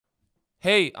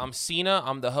Hey, I'm Cena.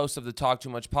 I'm the host of the Talk Too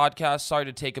Much podcast. Sorry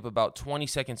to take up about 20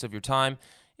 seconds of your time.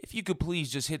 If you could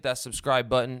please just hit that subscribe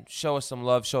button, show us some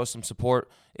love, show us some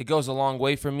support. It goes a long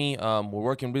way for me. We're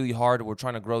working really hard. We're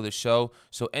trying to grow this show.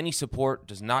 So any support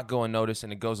does not go unnoticed,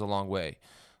 and it goes a long way.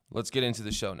 Let's get into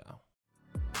the show now.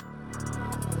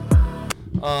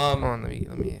 Hold on,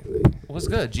 let me. What's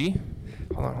good, G?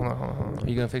 Hold on. Are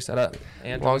you going to fix that up?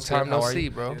 Andrew, Long what's good? time no How are see,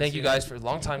 you? bro. Thank you guys for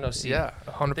long time no see. Yeah,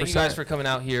 100%. Thank you guys for coming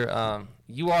out here.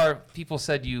 People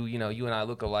said you and I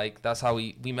look alike. That's how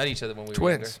we met each other when we were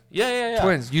Twins. younger. Yeah.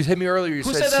 Twins. You hit me earlier. You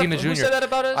said Cena Jr. Who said that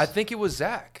about us? I think it was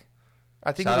Zach.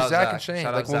 It Shout was out Zach Zach. and Shane.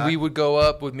 Shout Like out when Zach. we would go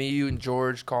up with me, you, and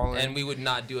George, Colin. And we would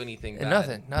not do anything bad.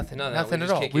 Nothing We at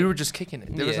just all. kick We it. were just kicking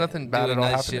it. There was nothing bad doing at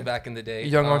all nice happening. shit back in the day.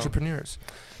 Young entrepreneurs.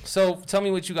 So tell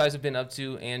me what you guys have been up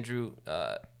to, Andrew,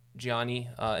 Gianni.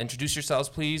 Introduce yourselves,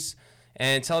 please,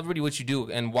 and tell everybody what you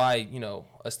do and why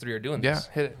us three are doing Yeah, this.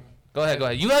 hit it. Go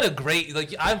ahead. You had a great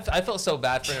I felt so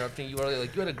bad for interrupting you earlier.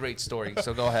 You had a great story.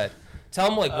 So go ahead. Tell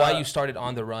them why you started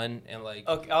On the Run and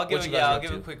Okay, I'll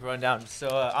give a quick rundown. So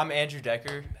I'm Andrew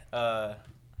Decker.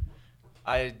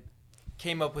 I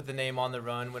came up with the name On the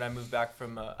Run when I moved back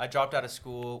from. I dropped out of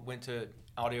school, went to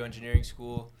audio engineering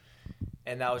school,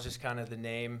 and that was just kind of the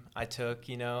name I took.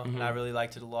 Mm-hmm. And I really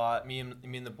liked it a lot. Me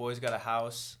and the boys got a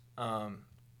house.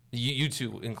 You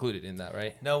two included in that,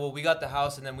 right? No, well, we got the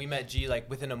house, and then we met G like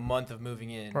within a month of moving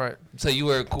in. Right. So you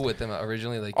were cool with them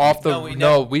originally, like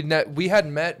We had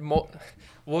met.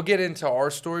 We'll get into our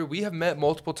story. We have met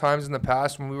multiple times in the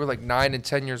past when we were like 9 and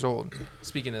 10 years old.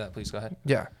 Speaking of that, please go ahead.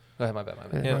 Yeah. Go ahead, my bad.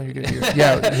 Yeah. No, you're good.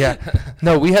 Yeah.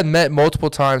 No, we had met multiple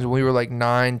times when we were like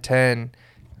 9, 10,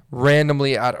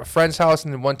 randomly at a friend's house,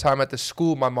 and then one time at the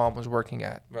school my mom was working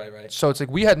at. Right. So it's like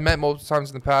we had met multiple times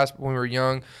in the past when we were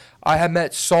young. I had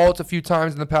met Salt a few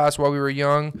times in the past while we were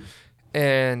young,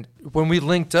 and when we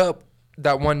linked up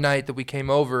that one night that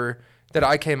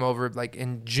I came over like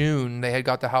in June, they had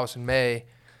got the house in May.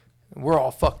 We're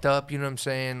all fucked up, you know what I'm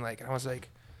saying? Like, and I was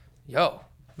like, yo,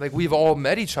 like we've all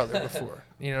met each other before,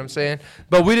 you know what I'm saying?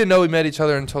 But we didn't know we met each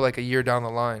other until like a year down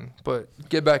the line. But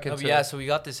get back into it. So we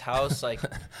got this house, like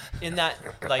in that,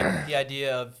 like the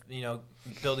idea of,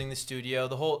 building the studio.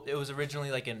 It was originally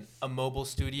like a mobile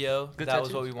studio. That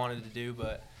was what we wanted to do.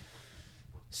 But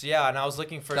so yeah, and I was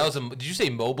looking for. Did you say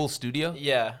mobile studio?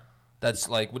 Yeah. That's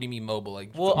like, what do you mean mobile?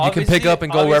 Like, you can pick up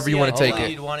and go wherever you want to take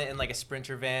it. You'd want it in like a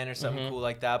Sprinter van or something cool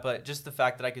like that. But just the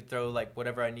fact that I could throw like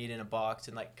whatever I need in a box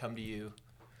and like come to you.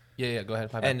 Yeah. Go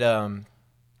ahead. My bad. And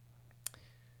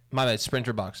my bad.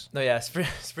 Sprinter box. No, yeah,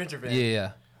 Sprinter van.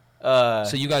 Yeah.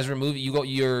 So you guys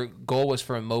your goal was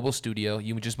for a mobile studio.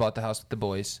 You just bought the house with the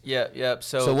boys. Yep.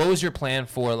 So what was your plan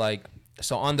for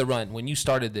On the Run when you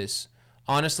started this?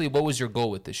 Honestly, what was your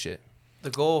goal with this shit? The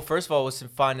goal, first of all, was to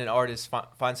find an artist,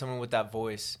 find someone with that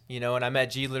voice, and I met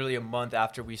G literally a month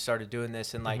after we started doing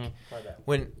this, and like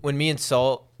when me and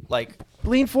Salt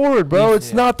lean forward, bro.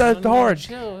 It's not that hard.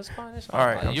 Chill. It's fine. All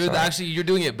right. You're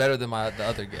doing it better than the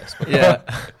other guests. But yeah.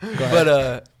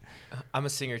 But I'm a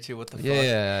singer too. What the fuck?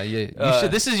 Yeah. You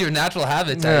should. This is your natural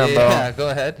habitat. Yeah, go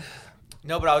ahead.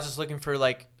 No, but I was just looking for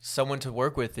like someone to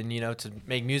work with and to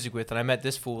make music with, and I met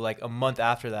this fool like a month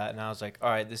after that, and I was like, all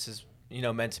right, this is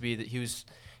meant to be. That he was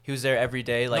there every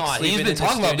day, like sleeping he's been in the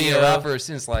talking about being a studio. rapper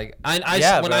since when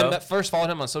I first followed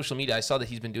him on social media, I saw that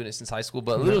he's been doing it since high school.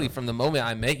 But literally from the moment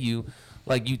I met you,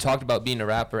 like you talked about being a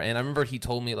rapper, and I remember he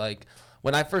told me like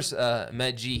when I first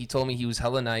met G, he told me he was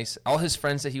hella nice. All his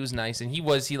friends said he was nice, and he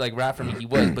like rapped for me. He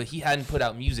was, but he hadn't put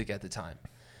out music at the time.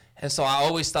 And so I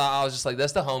always thought, I was just like,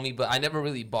 that's the homie, but I never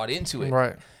really bought into it.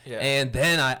 Right. Yeah. And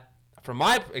then from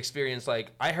my experience,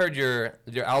 like I heard your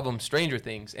album Stranger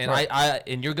Things, and Right.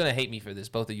 and you're gonna hate me for this,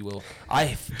 both of you will.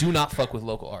 I do not fuck with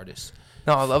local artists.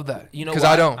 No, I love that. You know because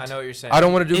why? I don't. I know what you're saying. I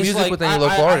don't want to do It's music like, with any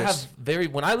local artists.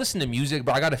 When I listen to music,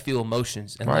 but I gotta feel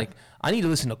emotions, and Right. I need to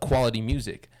listen to quality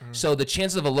music. So the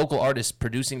chances of a local artist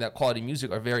producing that quality music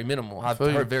are very minimal. I've feel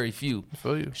you. heard very few. I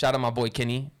feel you. Shout out my boy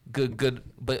Kenny, good.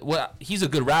 But he's a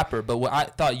good rapper. But what I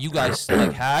thought you guys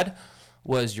had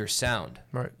was your sound.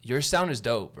 Right. Your sound is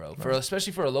dope, bro.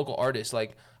 Especially for a local artist.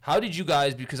 Like, how did you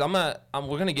guys? Because we're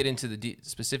gonna get into the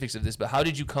specifics of this, but how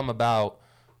did you come about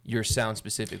your sound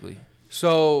specifically?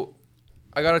 So,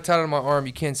 I got a tattoo on my arm.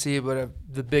 You can't see it, but I'm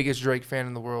the biggest Drake fan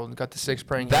in the world. Got the 6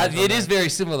 praying hands on It is very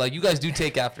similar. Like, you guys do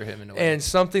take after him in a way. And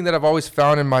something that I've always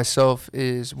found in myself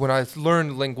is when I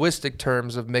learned linguistic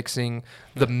terms of mixing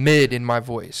the mid in my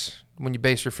voice, when you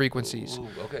base your frequencies. Ooh,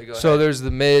 okay, go So ahead. there's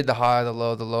the mid, the high, the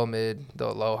low mid,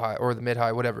 the low high, or the mid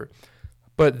high, whatever.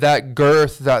 But that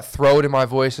girth, that throat in my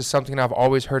voice is something I've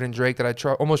always heard in Drake that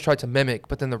I almost tried to mimic.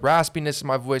 But then the raspiness in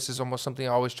my voice is almost something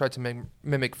I always tried to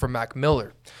mimic from Mac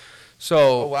Miller. So,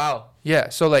 Oh, wow. Yeah.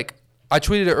 So, like, I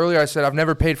tweeted it earlier. I said, I've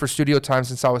never paid for studio time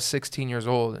since I was 16 years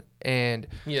old. And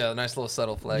Yeah, nice little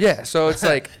subtle flex. yeah, so it's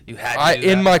like, You had to do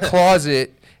in that. my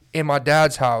closet in my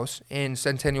dad's house in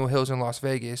Centennial Hills in Las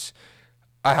Vegas,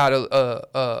 I had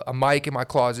a mic in my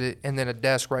closet and then a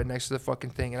desk right next to the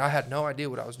fucking thing. And I had no idea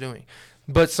what I was doing.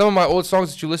 But some of my old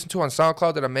songs that you listen to on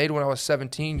SoundCloud that I made when I was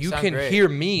 17, you can hear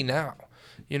me now.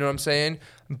 You know what I'm saying?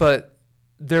 But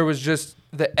there was just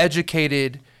the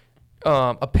educated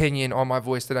opinion on my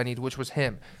voice that I needed, which was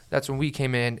him. That's when we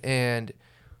came in. And,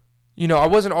 you know, I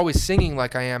wasn't always singing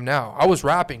like I am now. I was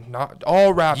rapping, not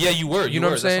all rapping. Yeah, you were. You know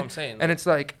what I'm saying? That's what I'm saying. And it's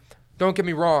like, don't get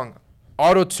me wrong.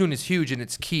 Auto-tune is huge and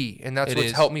it's key. And that's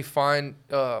what's helped me find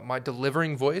my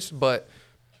delivering voice. But...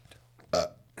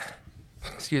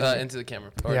 excuse me. Into the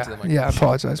camera. Or Yeah, into the microphone.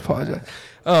 I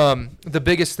apologize. The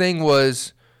biggest thing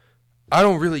was I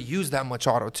don't really use that much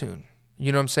auto-tune.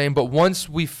 You know what I'm saying? But once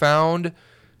we found,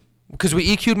 because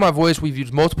we EQ'd my voice, we've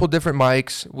used multiple different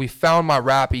mics, we found my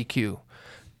rap EQ.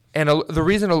 And the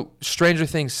reason Stranger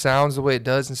Things sounds the way it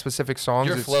does in specific songs.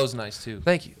 Your flow's nice too.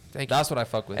 Thank you. That's what I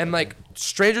fuck with. And like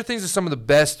Stranger Things is some of the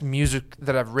best music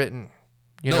that I've written.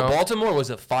 You know? Baltimore was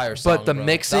a fire song. But the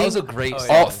mixing, that was a great song.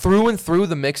 all through and through,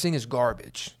 the mixing is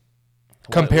garbage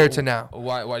compared to now.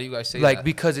 Why do you guys say Like that?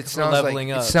 because it sounds leveling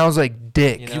like up. it sounds like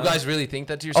dick. You know? You guys really think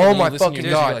that to Oh yourself? my You listen to fucking your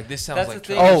music, God. you're like, this sounds That's like the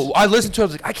thing. trash. Oh, I listened to it. I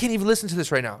was like, I can't even listen to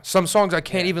this right now. Some songs I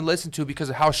can't even listen to because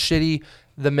of how shitty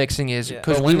the mixing is. Yeah.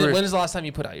 Because But when is the last time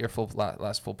you put out your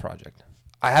last full project?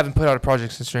 I haven't put out a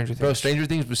project since Stranger Things. Bro, Stranger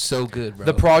Things was so good, bro.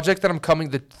 The project that I'm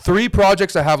the 3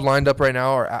 projects I have lined up right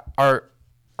now are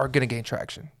gonna gain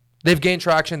traction. They've gained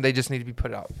traction. They just need to be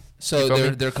put out. So You feel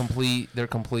me? they're complete. They're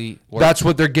complete. Work. That's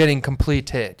what they're getting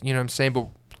completed. You know what I'm saying? But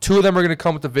 2 of them are gonna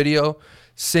come with the video.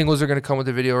 Singles are gonna come with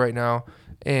the video right now.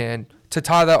 And to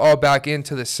tie that all back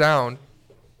into the sound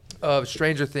of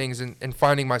Stranger Things and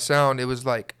finding my sound, it was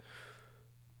like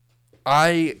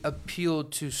I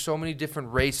appealed to so many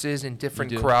different races and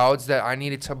different crowds that I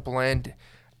needed to blend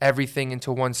everything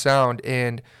into one sound.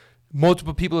 And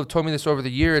multiple people have told me this over the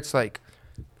year. It's like,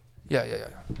 yeah.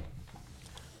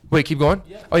 Wait, keep going?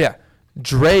 Yeah. Oh, yeah.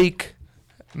 Drake,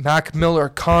 Mac Miller,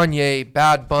 Kanye,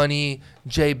 Bad Bunny,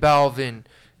 J Balvin,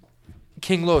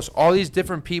 King Los, all these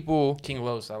different people King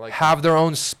Los, I like have their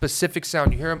own specific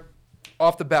sound. You hear them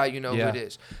off the bat, you know who it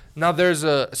is. Now there's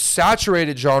a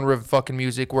saturated genre of fucking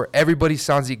music where everybody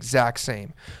sounds the exact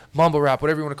same. Mumble rap,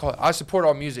 whatever you want to call it. I support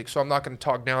all music, so I'm not going to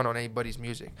talk down on anybody's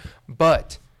music.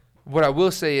 But what I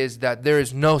will say is that there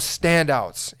is no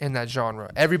standouts in that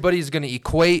genre. Everybody's going to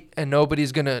equate and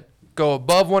nobody's going to go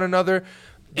above one another.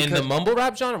 In the mumble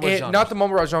rap genre? What genre? Not the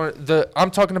mumble rap genre.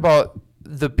 I'm talking about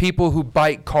the people who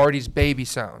bite Cardi's baby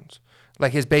sounds,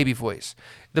 like his baby voice.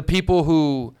 The people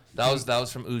who... That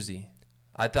was from Uzi.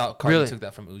 I thought Cardi took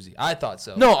that from Uzi. I thought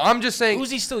so. No, I'm just saying.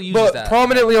 Uzi still uses but that.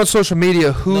 prominently on social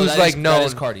media, who's known. That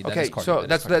is Cardi. Okay, Cardi. so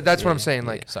that's what I'm saying.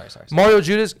 Like, sorry. Mario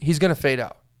Judah, he's gonna fade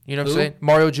out. You know what I'm saying?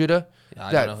 Mario Judah, Yeah,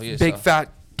 I that don't know who he is, big so.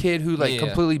 fat kid who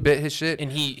completely bit his shit.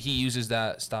 And he uses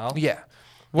that style. Yeah.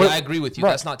 Yeah, I agree with you. Right.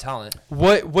 That's not talent.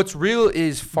 What's real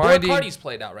is finding. But Cardi's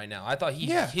played out right now. I thought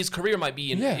his career might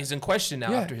be in question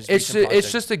now after his recent project.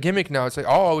 It's just a gimmick now. It's like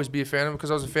I'll always be a fan of him because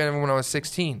I was a fan of him when I was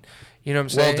 16. You know what I'm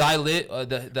saying? Well, Die Lit,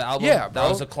 the album, Yeah, that bro.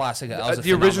 was a classic. That was a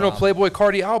the original phenomenal Playboy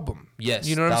Cardi album. Yes,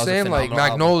 You know what that I'm was a saying? Like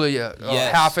phenomenal Magnolia,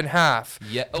 Yes. Half and Half.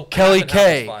 Yeah. Oh, Kelly Half and Half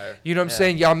was K. fire. You know what I'm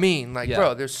saying? Yamin. Like, Yeah.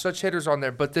 bro, there's such hitters on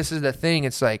there. But this is the thing.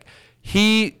 It's like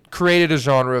he created a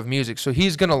genre of music, so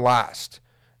he's gonna last.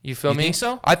 You feel You me? think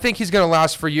so? I think he's gonna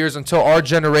last for years until our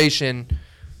generation.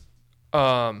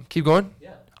 Keep going.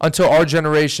 Yeah. Until our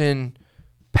generation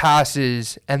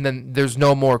passes, and then there's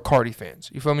no more Cardi fans.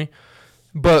 You feel me?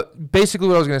 But basically,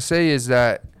 what I was gonna say is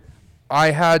that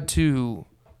I had to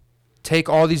take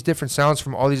all these different sounds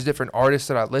from all these different artists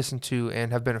that I listen to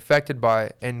and have been affected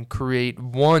by, and create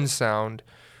one sound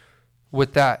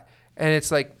with that. And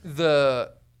it's like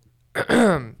the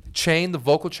the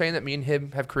vocal chain that me and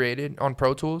him have created on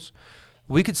Pro Tools.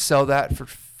 We could sell that for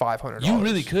 $500. You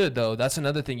really could, though. That's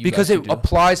another thing because guys it could do.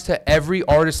 applies to every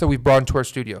artist that we've brought into our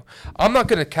studio. I'm not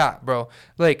gonna cap, bro.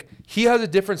 Like he has a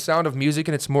different sound of music,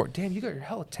 and it's more. Damn, you got your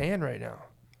hella tan right now.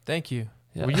 Thank you.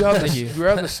 Yeah. Were you out you were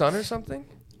out in the sun or something?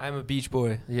 I'm a beach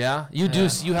boy. Yeah, you do.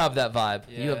 You have that vibe.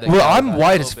 Yeah. You have that Well, kind I'm of vibe.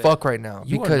 white as fuck right now.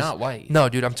 You because are not white. No,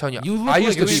 dude, I'm telling you. You look I like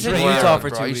used you to be was in brown, Utah for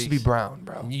bro. 2 I used to be weeks. brown,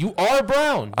 bro. You are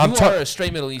brown. I'm You ta- are a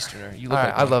straight Middle Easterner. You look All right,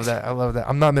 like I one. love that. I love that.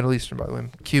 I'm not Middle Eastern, by the way.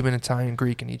 I'm Cuban, Italian,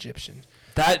 Greek, and Egyptian.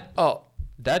 That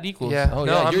equals. Yeah. Oh,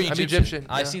 No, yeah. I'm You're Egyptian. Egyptian.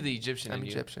 I Yeah. see the Egyptian I'm in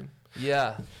you. Egyptian.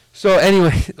 Yeah. So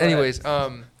ahead. anyways,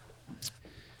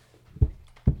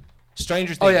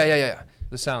 Stranger Things. oh yeah.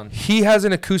 The sound. He has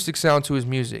an acoustic sound to his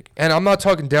music. And I'm not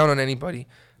talking down on anybody.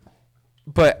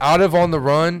 But out of On the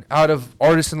Run, out of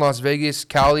artists in Las Vegas,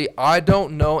 Cali, I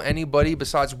don't know anybody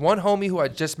besides one homie who I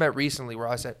just met recently where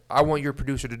I said, I want your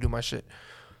producer to do my shit.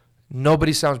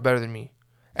 Nobody sounds better than me.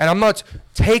 And I'm not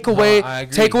take away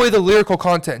the lyrical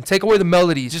content, take away the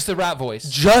melodies. Just the rap voice.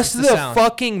 Just the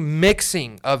fucking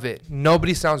mixing of it.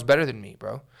 Nobody sounds better than me,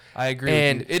 bro. I agree.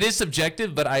 And with you. It is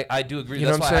subjective, but I do agree. You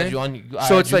That's know why what I had you on.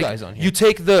 So it's like you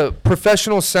take the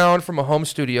professional sound from a home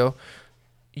studio,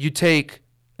 you take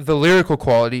the lyrical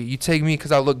quality, you take me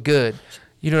because I look good.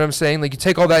 You know what I'm saying? Like you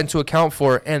take all that into account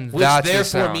for, and which that's therefore the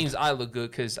sound. Means I look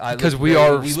good because we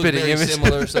are spitting images.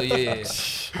 Similar. So yeah.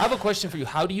 I have a question for you.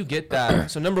 How do you get that?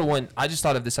 So number one, I just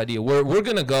thought of this idea. We're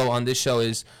gonna go on this show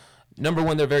is number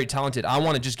one. They're very talented. I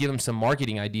want to just give them some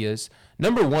marketing ideas.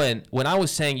 Number one, when I was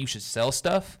saying you should sell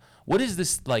stuff, what is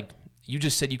this like? You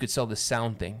just said you could sell the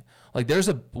sound thing. Like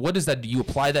what is that? Do you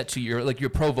apply that to your like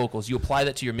your pro vocals? You apply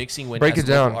that to your mixing when break as it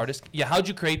a down. Artist? Yeah. How'd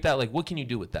you create that? Like what can you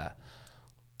do with that?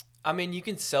 I mean, you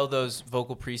can sell those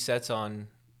vocal presets on,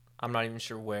 I'm not even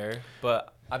sure where,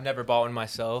 but I've never bought one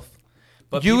myself.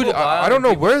 But I don't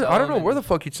know where the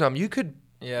fuck you'd sell them. You could,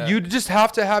 you'd just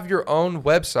have to have your own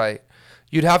website.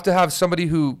 You'd have to have somebody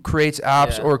who creates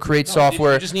apps or creates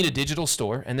software. You just need a digital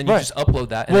store, and then you just upload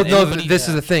that. And this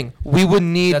is the thing. We would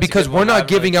need, because we're not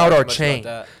giving out our chain.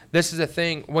 This is the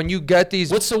thing. When you get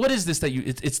these... What is this that you...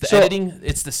 It's the editing,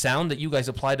 it's the sound that you guys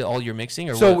apply to all your mixing?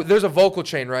 Or so there's a vocal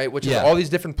chain, right? Which is all these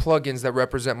different plugins that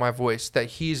represent my voice that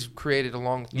he's created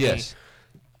along with me.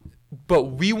 But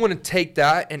we want to take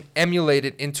that and emulate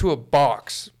it into a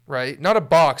box, right? Not a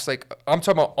box. Like, I'm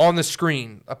talking about on the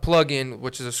screen. A plugin,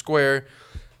 which is a square,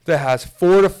 that has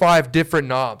 4 to 5 different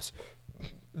knobs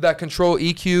that control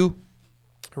EQ,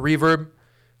 reverb,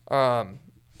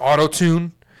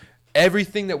 auto-tune,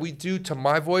 everything that we do to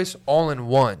my voice all in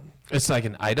one. It's like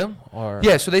an item? Or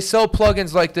yeah, so they sell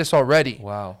plugins like this already.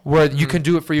 Wow. Where you can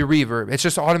do it for your reverb. It's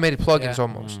just automated plugins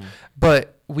almost.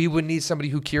 But we would need somebody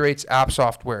who curates app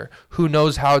software, who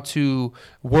knows how to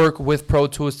work with Pro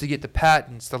Tools to get the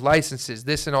patents, the licenses,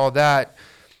 this and all that.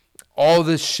 All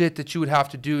this shit that you would have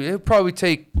to do, it would probably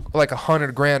take like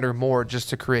 $100,000 or more just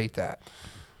to create that.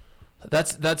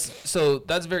 That's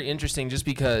very interesting just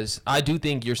because I do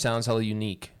think your sound's hella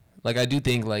unique. Like I do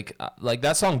think like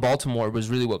that song Baltimore was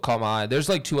really what caught my eye. There's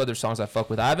like 2 other songs I fuck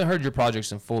with. I haven't heard your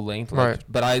projects in full length, like,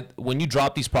 but when you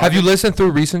drop these projects, have you listened through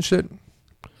recent shit?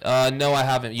 No, I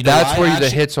haven't. You know, that's where the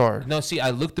hits are. No, see, I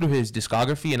looked through his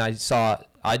discography and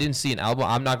I didn't see an album.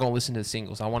 I'm not gonna listen to the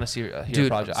singles. I want to hear a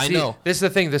project. I know. This is the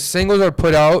thing. The singles are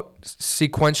put out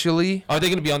sequentially. Are they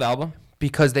gonna be on the album?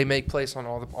 Because they make place on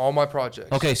all my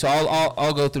projects. Okay, so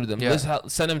I'll go through them. Yeah.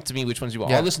 Send them to me. Which ones you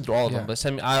want? Yeah. I'll listen through all of them. But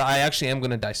send me. I actually am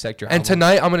gonna dissect your album. And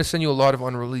tonight I'm gonna send you a lot of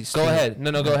unreleased. Go ahead.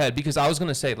 No, go ahead. Because I was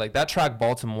gonna say like that track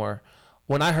Baltimore.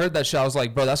 When I heard that shit, I was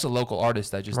like, bro, that's a local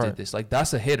artist that just did this. Like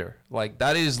that's a hitter. Like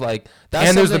that is like that's.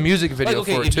 And there's the music video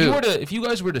for it too. If you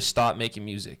guys were to stop making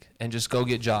music and just go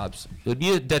get jobs, it would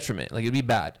be a detriment. Like it'd be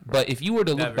bad. But if you were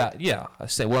to look back, I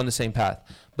say we're on the same path.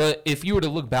 But if you were to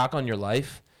look back on your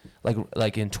life,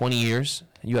 like in 20 years,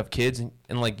 and you have kids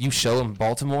and like you show them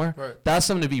Baltimore, that's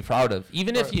something to be proud of.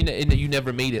 Even if you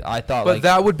never made it, I thought. But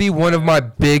that would be one of my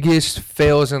biggest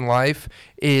fails in life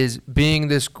is being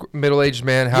this middle-aged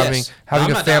man having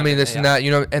a family, this and that,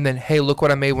 you know. And then hey, look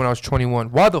what I made when I was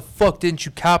 21. Why the fuck didn't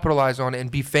you capitalize on it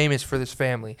and be famous for this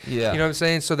family? Yeah, you know what I'm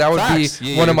saying. So that would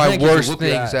be one of my worst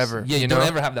things ever. Yeah, you don't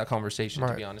ever have that conversation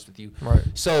to be honest with you. Right.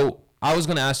 So I was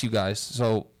gonna ask you guys.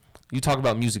 So you talked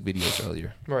about music videos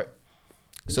earlier. Right.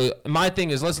 So my thing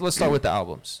is let's start with the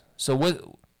albums. So what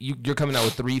you're coming out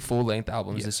with 3 full-length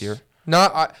albums this year?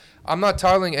 I'm not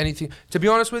titling anything. To be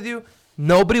honest with you,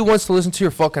 nobody wants to listen to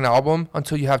your fucking album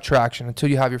until you have traction, until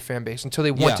you have your fan base, until they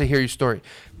want to hear your story.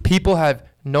 People have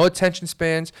no attention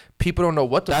spans. People don't know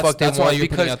what the fuck they want why you're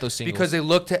putting out those singles. Because they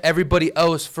look to everybody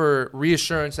else for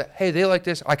reassurance that hey, they like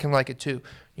this, I can like it too.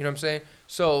 You know what I'm saying?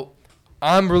 So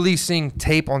I'm releasing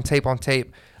tape on tape on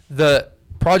tape. The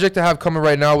project I have coming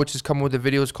right now, which is coming with the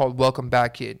video, is called Welcome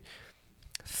Back Kid.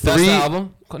 That's the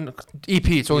album? EP.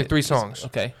 It's only 3 songs.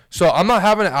 Okay. So I'm not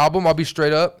having an album, I'll be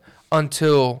straight up,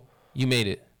 until... You made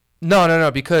it.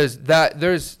 No, because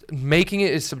making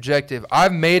it is subjective.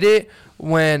 I've made it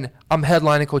when I'm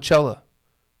headlining Coachella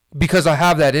because I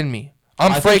have that in me.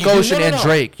 I'm Frank Ocean and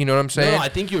Drake. You know what I'm saying? No, I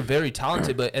think you're very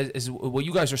talented, but as what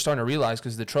you guys are starting to realize,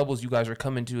 because the troubles you guys are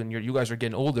coming to, and you guys are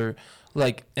getting older,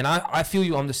 like, and I feel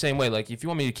you. I'm the same way. Like, if you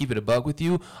want me to keep it a bug with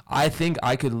you, I think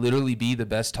I could literally be the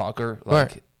best talker,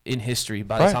 like in history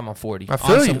by the time I'm 40. I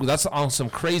feel you. That's on some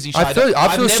crazy shit.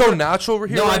 I feel so natural over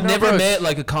here. No, right I've now, never bro. met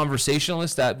like a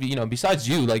conversationalist that, besides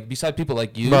you, like beside people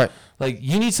like you, right. like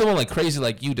you need someone like crazy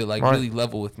like you to like right. really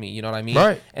level with me. You know what I mean?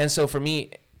 Right. And so for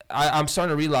me, I'm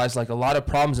starting to realize like a lot of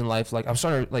problems in life. Like I'm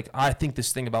starting to I think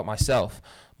this thing about myself.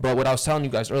 But what I was telling you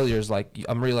guys earlier is like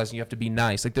I'm realizing you have to be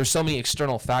nice. Like there's so many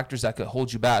external factors that could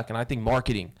hold you back, and I think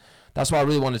marketing. That's why I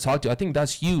really want to talk to you. I think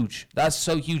that's huge. That's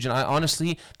so huge. And I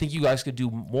honestly think you guys could do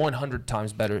 100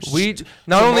 times better. We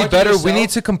not only better, we need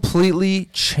to completely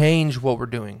change what we're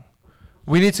doing.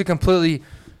 We need to completely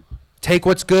take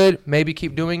what's good, maybe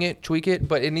keep doing it, tweak it,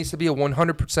 but it needs to be a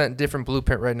 100% different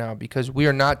blueprint right now because we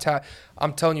are not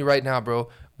I'm telling you right now, bro,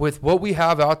 with what we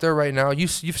have out there right now, you've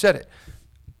said it.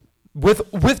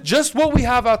 With just what we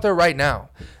have out there right now,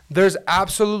 there's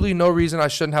absolutely no reason I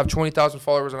shouldn't have 20,000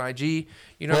 followers on IG.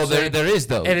 You know, there is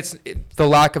though, and it's the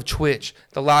lack of Twitch,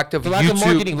 the lack of YouTube,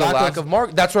 marketing, the lack of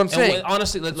marketing. That's what I'm saying.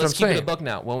 Honestly, let's keep it a buck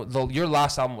now. Well, your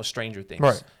last album was Stranger Things.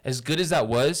 Right. As good as that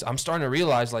was, I'm starting to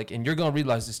realize and you're gonna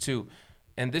realize this too,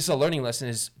 and this is a learning lesson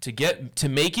is to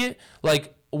make it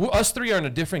like. Us three are in a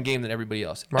different game than everybody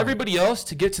else. Right. Everybody else,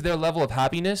 to get to their level of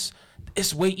happiness,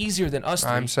 it's way easier than us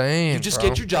three. I'm saying, you just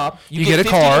get your job, you get a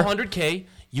car, 100K,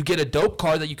 you get a dope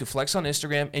car that you can flex on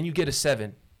Instagram, and you get a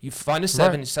 7. You find a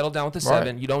 7, you settle down with a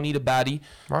 7. You don't need a baddie.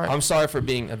 Right. I'm sorry for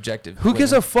being objective. Who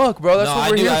gives a fuck, bro? That's what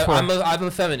we're here for. I'm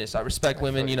a feminist. I respect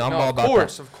women. I'm all about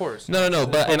that. Of course. No.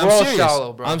 But and I'm serious.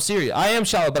 Shallow, bro. I'm serious. I am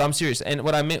shallow, but I'm serious. And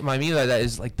what I mean by that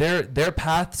is like their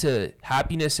path to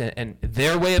happiness and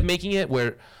their way of making it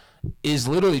is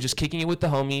literally just kicking it with the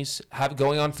homies,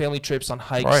 going on family trips, on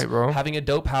hikes, having a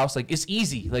dope house. Like it's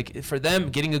easy. Like for them,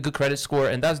 getting a good credit score,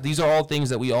 and these are all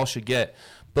things that we all should get.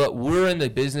 But we're in the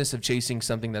business of chasing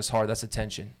something that's hard. That's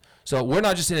attention. So we're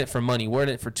not just in it for money. We're in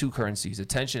it for 2 currencies,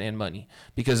 attention and money.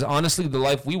 Because honestly, the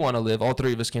life we want to live, all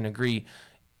 3 of us can agree,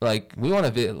 like we want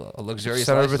to be a luxurious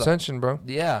center lifestyle. of attention, bro.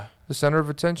 Yeah. The center of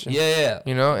attention. Yeah.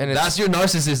 And that's your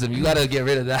narcissism. You got to get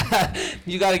rid of that.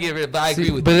 You got to get rid of that. I agree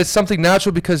with you. But it's something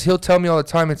natural because he'll tell me all the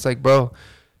time, it's like, bro,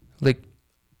 like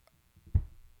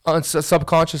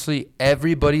subconsciously,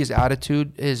 everybody's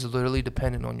attitude is literally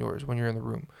dependent on yours when you're in the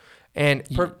room. And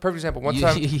perfect example, one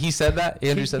time he said that.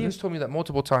 Andrew said he's told me that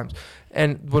multiple times.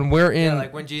 And when we're in,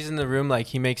 like when G's in the room, like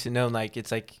he makes it known, like it's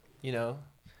like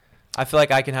I feel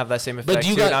like I can have that same effect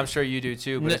too, and I'm sure you do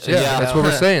too. But that's what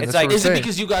we're saying. It's like, is it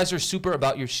because you guys are super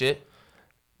about your shit?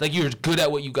 Like you're good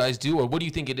at what you guys do, or what do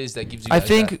you think it is that gives you? I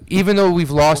think even though we've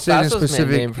lost it in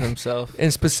specific for himself.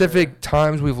 In specific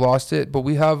times, we've lost it, but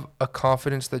we have a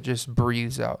confidence that just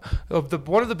breathes out.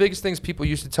 One of the biggest things people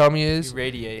used to tell me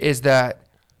is that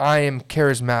I am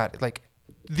charismatic, like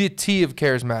the T of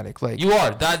charismatic. Like you are.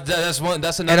 That's one.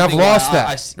 That's another. And I've lost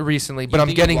that recently, but I'm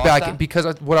getting back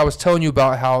because what I was telling you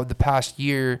about how the past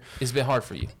year it's been hard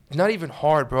for you. Not even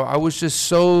hard, bro. I was just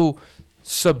so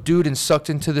subdued and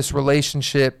sucked into this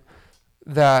relationship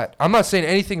that I'm not saying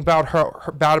anything about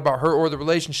her bad about her or the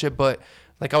relationship, but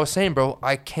like I was saying, bro,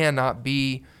 I cannot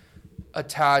be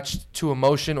attached to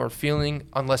emotion or feeling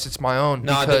unless it's my own.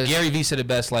 No, Gary Vee said it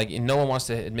best. Like no one wants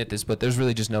to admit this, but there's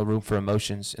really just no room for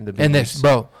emotions in the big leagues.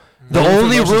 Bro, the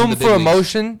only room for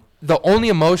emotion. The only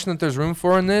emotion that there's room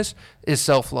for in this is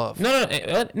self-love. No.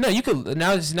 You could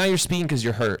now you're speaking because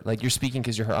you're hurt. Like you're speaking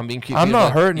because you're hurt. I'm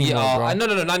not hurt anymore, bro. No,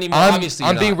 not anymore. Obviously,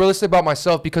 I'm being realistic about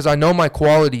myself because I know my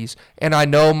qualities and I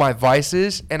know my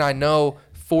vices and I know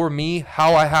for me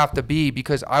how I have to be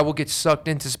because I will get sucked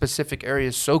into specific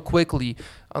areas so quickly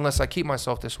unless I keep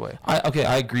myself this way.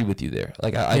 I agree with you there.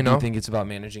 Like I do think it's about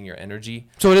managing your energy.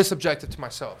 So it is subjective to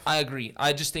myself. I agree.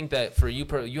 I just think that for you,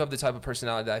 you have the type of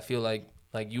personality that I feel like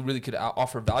you really could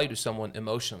offer value to someone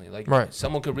emotionally. Like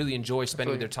someone could really enjoy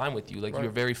spending their time with you. Like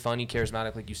you're very funny,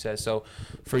 charismatic, like you said. So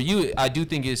for you, I do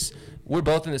think we're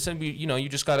both in the same. You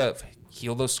just gotta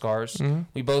heal those scars. Mm-hmm.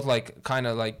 We both kind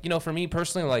of for me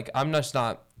personally, like I'm just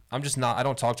not. I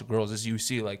don't talk to girls as you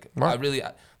see. Like I'm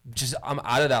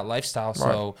out of that lifestyle.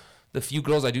 So the few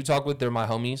girls I do talk with, they're my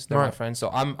homies, they're my friends. So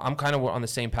I'm kind of on the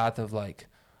same path of like.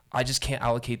 I just can't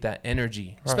allocate that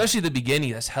energy, especially the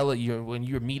beginning. That's hella. When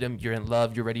you meet them, you're in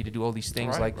love. You're ready to do all these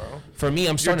things. For me,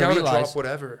 I'm starting to realize.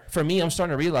 For me, I'm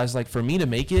starting to realize. Like for me to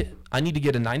make it, I need to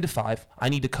get a 9 to 5. I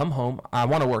need to come home. I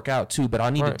want to work out too, but I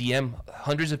need to DM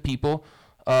hundreds of people.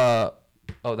 Sorry.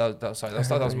 I thought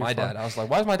that was my dad. I was like,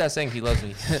 why is my dad saying he loves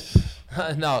me?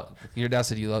 No, your dad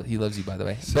said he loves you, by the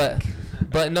way.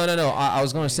 But no. I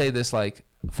was gonna say this like.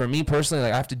 For me personally,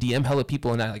 like I have to DM hella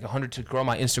people and I like 100 to grow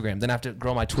my Instagram, then I have to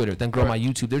grow my Twitter, then grow my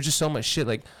YouTube. There's just so much shit.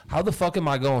 Like, how the fuck am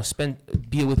I going to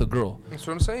be with a girl? That's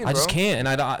what I'm saying, I just can't.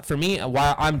 And for me,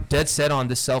 why I'm dead set on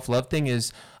this self-love thing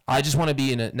is I just want to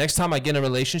be next time I get in a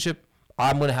relationship,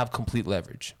 I'm going to have complete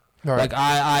leverage. Right. Like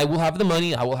I will have the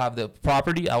money, I will have the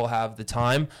property, I will have the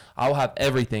time, I will have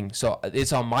everything. So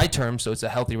it's on my terms, so it's a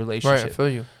healthy relationship. Right, I feel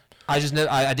you. I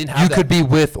didn't have you that. could be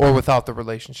with or without the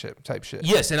relationship type shit.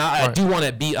 Yes, and I do want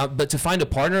to be, but to find a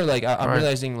partner, like I'm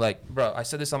realizing, like, bro, I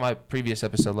said this on my previous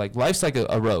episode, like life's like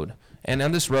a road, and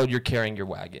on this road you're carrying your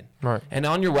wagon, right? And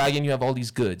on your wagon you have all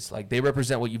these goods, like they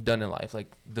represent what you've done in life.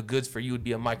 Like the goods for you would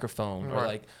be a microphone or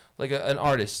like an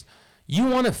artist. You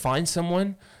want to find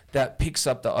someone that picks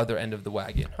up the other end of the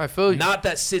wagon. I feel you. Not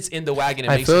that sits in the wagon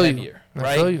and makes it heavier, right?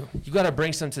 I feel you. You got to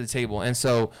bring something to the table, and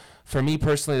so. For me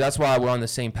personally, that's why we're on the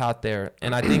same path there.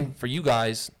 And I think for you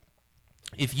guys,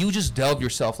 if you just delve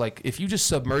yourself, like if you just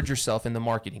submerge yourself in the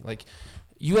marketing, like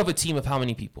you have a team of how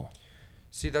many people?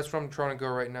 See, that's where I'm trying to go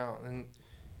right now. And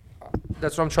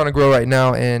that's what I'm trying to grow right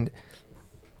now. And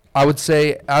I would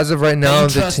say as of right now,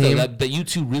 the team that you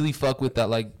two really fuck with, that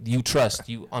like you trust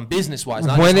you on business wise.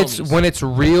 When it's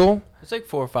real, it's like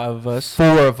 4 or 5 of us. 4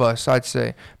 of us, I'd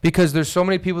say, because there's so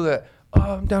many people that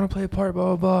I'm down to play a part,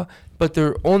 blah blah blah, but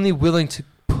they're only willing to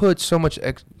put so much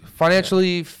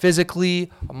financially, physically,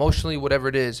 emotionally, whatever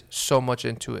it is, so much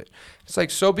into it. It's like,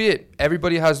 so be it.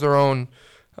 Everybody has their own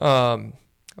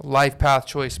life path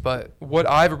choice. But what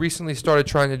I've recently started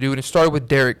trying to do, and it started with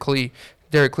Derek Cleveland.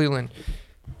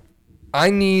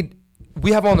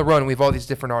 We have On the Run, we have all these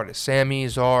different artists. Sammy,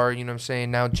 Czar, you know what I'm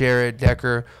saying? Now Jared,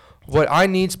 Decker. What I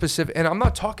need specific, and I'm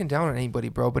not talking down on anybody,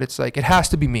 bro, but it's like, it has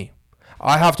to be me.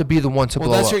 I have to be the one to blow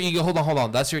up. Well, that's your ego. Hold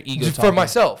on. That's your ego. For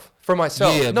myself.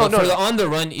 Yeah, no. For the On the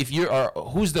Run, if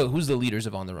who's the leaders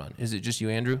of On the Run? Is it just you,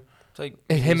 Andrew? It's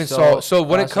like him and Salt. So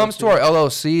when it comes to our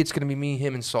LLC, it's gonna be me,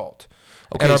 him, and Salt.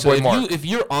 Okay, and our boy Mark. If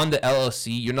you're on the LLC,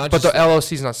 you're not. But the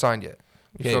LLC's not signed yet.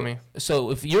 You feel me? So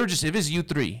if it's you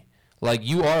three, like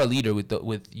you are a leader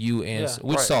with you and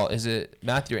Salt. Is it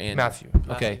Matthew or Andrew? Matthew.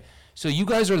 Okay, so you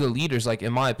guys are the leaders. Like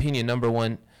in my opinion, number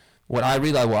one. What I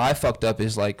realized, what I fucked up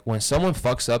is like when someone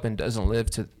fucks up and doesn't live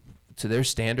to their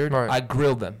standard, I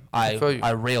grill them.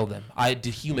 I rail them. I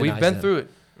dehumanize them. We've been through it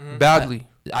badly.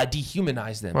 I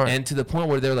dehumanize them, and to the point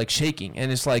where they're like shaking.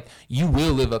 And it's like, you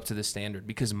will live up to the standard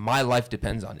because my life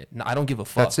depends on it. I don't give a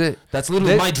fuck. That's it. That's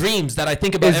literally my dreams that I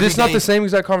think about. Is this not the same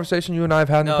exact conversation you and I have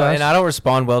had in the past? And I don't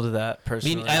respond well to that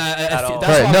personally.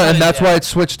 That's why it's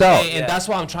switched out. And that's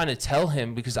why I'm trying to tell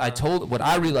him, because what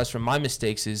I realized from my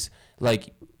mistakes is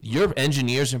like, your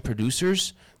engineers and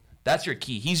producers, that's your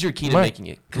key. He's your key to making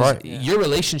it. Because your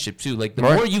relationship too, like the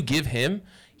more you give him,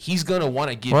 he's gonna want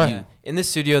to give you. In the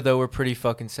studio though, we're pretty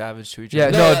fucking savage to each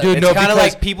other. Yeah, it's kind of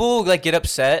like people like get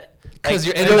upset. Because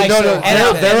like,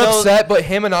 they're upset, but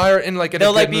him and I are in like a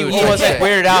they'll like be almost like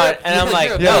weirded out, and I'm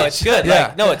like, no, it's good.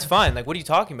 Like, no, it's fine. Like, what are you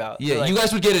talking about? Yeah, like, you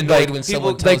guys would get annoyed when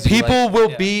someone tells you. Like, people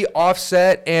will be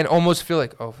offset and almost feel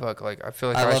like, oh fuck, like I feel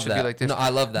like I should be like this. No, I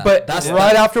love that. But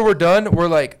right after we're done, we're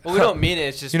like, well, we don't mean it.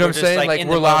 It's just, you know what I'm saying? Like,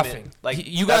 we're laughing. Like,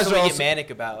 you guys are get manic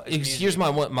about. Here's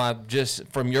my just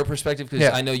from your perspective,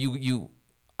 because I know you.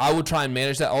 I would try and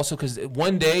manage that also, because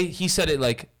one day he said it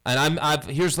like, and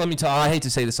let me tell you, I hate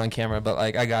to say this on camera, but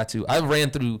like I got to. I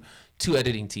ran through 2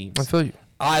 editing teams. I feel you.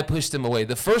 I pushed them away.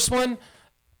 The first one,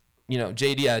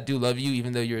 JD, I do love you,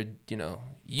 even though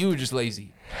you were just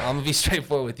lazy. I'm gonna be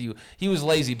straightforward with you. He was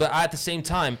lazy, but at the same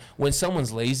time, when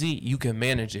someone's lazy, you can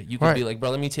manage it. You can be like,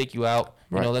 bro, let me take you out.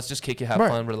 Let's just kick it, have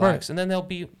fun, relax, and then they'll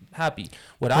be happy.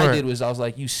 What I did was I was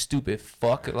like, you stupid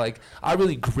fuck. Like, I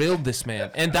really grilled this man,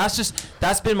 and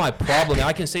that's been my problem. And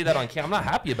I can say that on camera. I'm not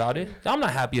happy about it.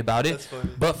 That's funny.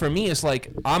 But for me, it's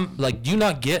like, I'm like, do you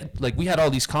not get, like, we had all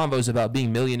these combos about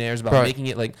being millionaires, about making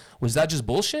it, like, was that just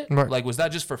bullshit? Like, was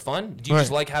that just for fun? Do you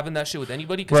just like having that shit with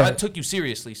anybody? Because I took you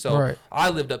seriously, so I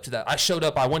lived up to that. I showed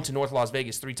up. I went to North Las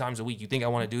Vegas 3 times a week. You think I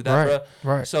want to do that, bro?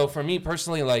 Right. So for me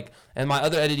personally, like, and my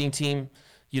other editing team,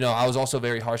 I was also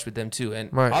very harsh with them too. And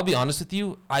I'll be honest with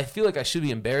you, I feel like I should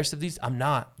be embarrassed of these. I'm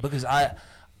not, because I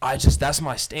just, that's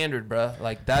my standard, bro.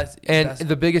 Like that's. And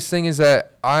the biggest thing is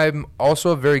that I'm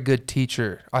also a very good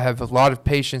teacher. I have a lot of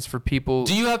patience for people.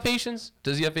 Do you have patience?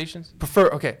 Does he have patience?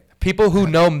 People who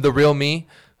know the real me,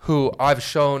 who I've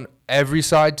shown every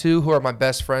side to, who are my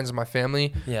best friends and my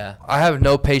family. Yeah. I have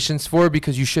no patience for,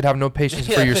 because you should have no patience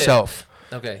for yourself.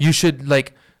 Okay. You should,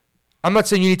 like, I'm not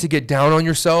saying you need to get down on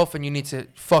yourself and you need to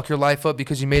fuck your life up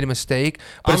because you made a mistake.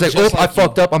 But it's like, I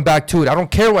fucked up. I'm back to it. I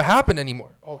don't care what happened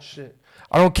anymore. Oh, shit.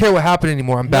 I don't care what happened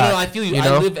anymore. I'm back. No, I feel you.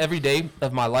 I live every day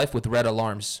of my life with red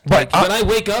alarms. Right. Like, when I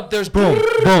wake up, there's boom,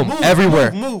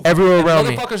 everywhere. Everywhere around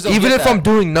me. Even if I'm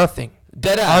doing nothing.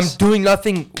 Dead ass. I'm doing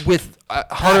nothing with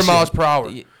 100 miles per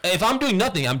hour. If I'm doing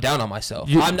nothing, I'm down on myself.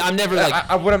 I'm never like.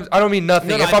 I don't mean nothing.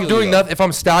 No, if I'm doing nothing, if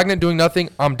I'm stagnant doing nothing,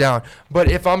 I'm down.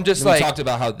 But if I'm just like, we talked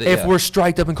about how if we're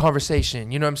striked up in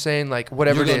conversation, you know what I'm saying? Like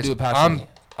whatever it is,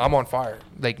 I'm on fire.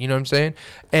 Like, you know what I'm saying?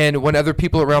 And when other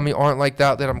people around me aren't like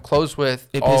that I'm close with,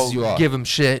 I'll give them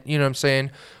shit. You know what I'm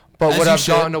saying? But what I've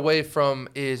gotten away from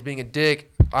is being a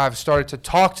dick. I've started to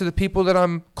talk to the people that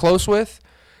I'm close with,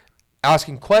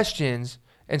 asking questions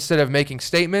instead of making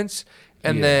statements.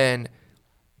 And then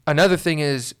another thing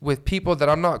is with people that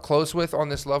I'm not close with on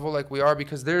this level like we are,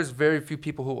 because there's very few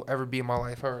people who will ever be in my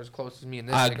life who are as close as me in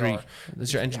this regard. I agree.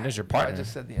 That's your engineer, your partner. I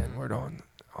just said the N-word on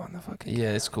the fucking...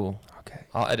 Yeah, it's cool. Okay.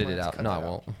 I'll edit it out. No, I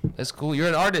won't. It's cool. You're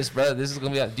an artist, bro. This is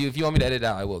going to be... Dude, if you want me to edit it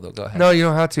out, I will, though. Go ahead. No, you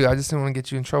don't have to. I just didn't want to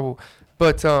get you in trouble.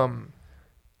 But...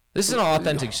 This is an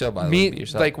authentic show, by the way.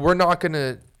 Like, we're not going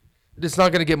to... It's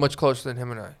not going to get much closer than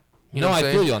him and I. You know what I'm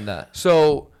saying? I feel you on that.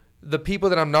 So, the people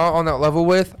that I'm not on that level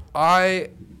with, the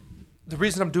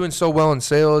reason I'm doing so well in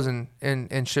sales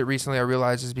and shit recently, I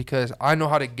realize, is because I know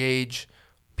how to gauge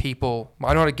people.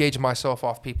 I know how to gauge myself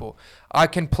off people. I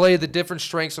can play the different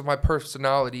strengths of my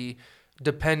personality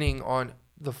depending on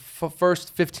the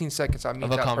first 15 seconds I meet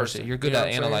that person. You're good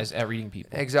at reading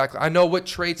people. Exactly. I know what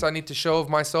traits I need to show of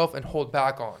myself and hold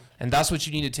back on. And that's what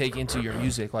you need to take into your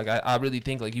music. Like, I really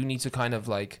think, like, you need to kind of,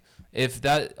 like, if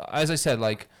that, as I said,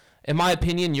 like, in my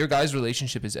opinion, your guys'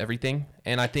 relationship is everything.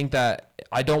 And I think that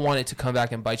I don't want it to come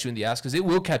back and bite you in the ass, because it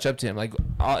will catch up to him. Like,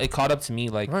 it caught up to me.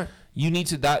 Like, you need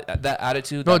to, that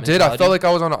attitude. No, it did. I felt like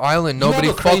I was on an island.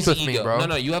 Nobody fucked with me, bro.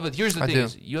 No, you have here's the thing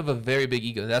is, you have a very big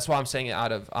ego. That's why I'm saying it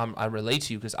out of, I relate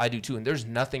to you, because I do too. And there's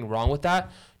nothing wrong with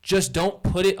that. Just don't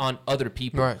put it on other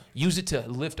people. Right. Use it to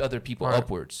lift other people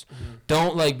upwards. Mm-hmm.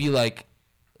 Don't, like, be like,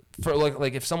 for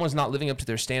like if someone's not living up to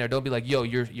their standard, don't be like, yo,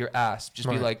 you're ass. Just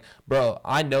be like, bro,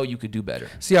 I know you could do better.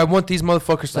 See, I want these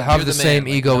motherfuckers to have the same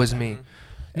ego as me.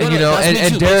 And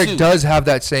and Derek does have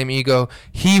that same ego.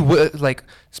 He like,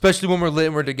 especially when we're lit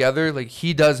and we're together, like,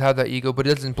 he does have that ego, but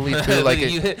he doesn't believe through like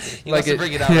it. You like it.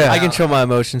 Bring it out. Yeah, I control my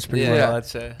emotions pretty well, I'd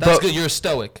say. That's good. You're a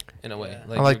stoic in a way.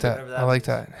 Like, I like that. I like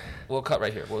that. We'll cut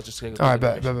right here. We'll just take all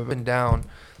right, been down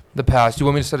the past. Do you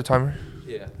want me to set a timer?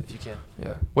 Yeah, if you can.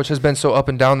 Yeah, which has been so up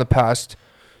and down the past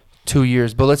 2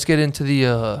 years. But let's get into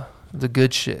the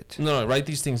good shit. No, write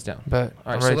these things down. But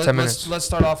all right, so 10 minutes. Let's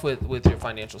start off with your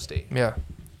financial state. Yeah.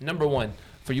 Number one,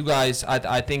 for you guys,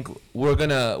 I think we're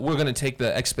gonna take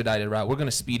the expedited route. We're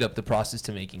gonna speed up the process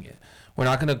to making it. We're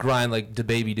not gonna grind like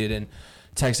DaBaby did and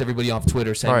text everybody off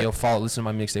Twitter saying, "Yo, listen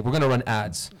to my mixtape." We're gonna run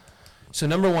ads. So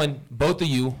number one, both of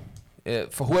you,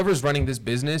 for whoever's running this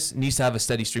business, needs to have a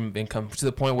steady stream of income to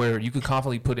the point where you could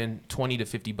confidently put in $20 to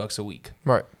 $50 a week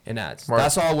in ads.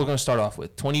 That's all we're going to start off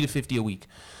with, $20 to $50 a week.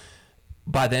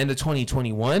 By the end of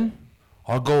 2021,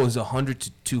 our goal is 100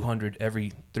 to 200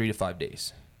 every 3 to 5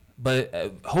 days.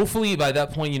 But hopefully by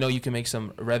that point, you can make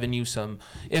some revenue.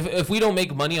 If we don't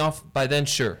make money off by then,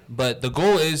 sure. But the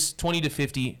goal is 20 to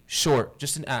 50 short,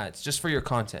 just in ads, just for your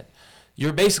content.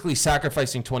 You're basically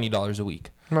sacrificing $20 a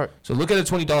week. Right. So look at a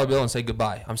 $20 bill and say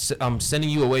goodbye. I'm sending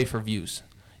you away for views.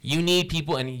 You need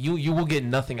people, and you will get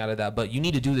nothing out of that. But you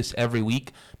need to do this every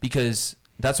week, because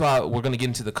that's why we're going to get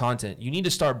into the content. You need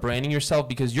to start branding yourself,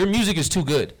 because your music is too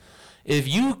good. If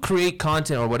you create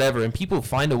content or whatever and people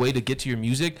find a way to get to your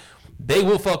music, they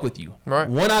will fuck with you. Right.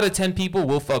 1 out of 10 people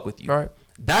will fuck with you. Right.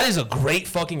 That is a great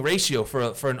fucking ratio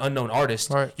for an unknown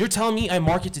artist. Right. You're telling me I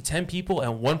market to 10 people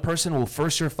and 1 person will for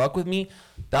sure fuck with me?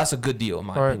 That's a good deal, in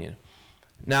my opinion.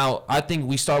 Now, I think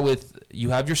we start with,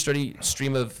 you have your steady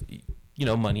stream of,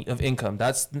 money, of income.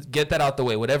 Get that out the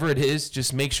way. Whatever it is,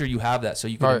 just make sure you have that so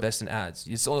you can invest in ads.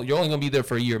 You're only going to be there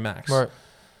for a year max. Right.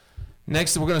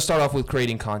 Next, we're going to start off with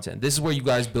creating content. This is where you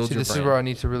guys build your brand. This is where I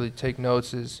need to really take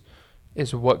notes is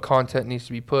what content needs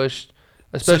to be pushed.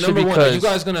 Especially so number because... one, are you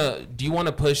guys do you want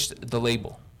to push the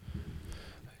label?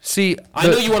 See, I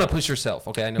know you want to push yourself,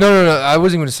 okay? I know. No. I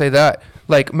wasn't going to say that.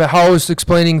 Like how I was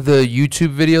explaining the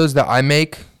YouTube videos that I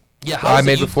make. Yeah, how I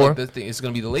made before. Like, the thing is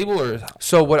going to be the label, or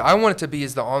so what I want it to be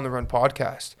is the On the Run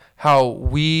podcast. How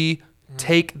we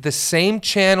take the same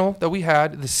channel that we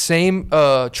had, the same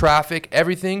traffic,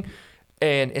 everything.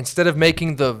 And instead of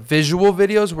making the visual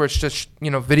videos where it's just,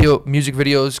 music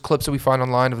videos, clips that we find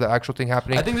online of the actual thing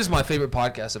happening. I think this is my favorite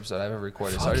podcast episode I've ever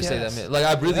recorded. Sorry to say that. Like,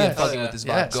 I really am fucking with this vibe.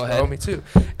 Yes, go ahead. Me too.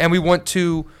 And we went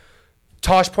to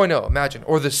Tosh.0, imagine,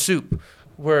 or The Soup,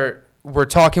 where we're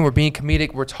talking, we're being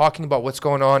comedic, we're talking about what's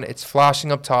going on. It's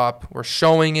flashing up top. We're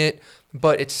showing it,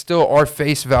 but it's still our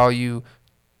face value.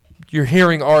 You're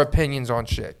hearing our opinions on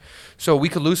shit. So we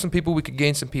could lose some people, we could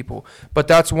gain some people. But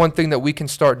that's one thing that we can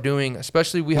start doing,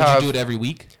 especially Would you do it every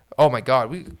week? Oh my God,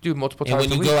 we do multiple times.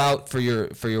 And when you go out for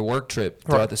your work trip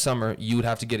throughout the summer, you would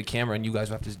have to get a camera, and you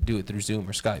guys would have to do it through Zoom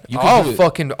or Skype.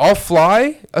 I'll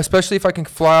fly, especially if I can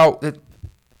fly out.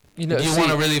 You know, you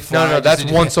want to really fly? No, that's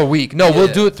once a week. No, we'll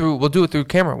do it through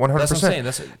camera, 100%. That's what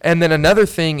I'm saying. And then another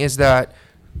thing is that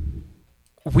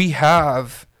we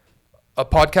have a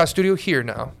podcast studio here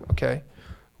now. Okay,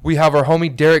 we have our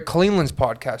homie Derek Cleveland's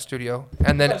podcast studio,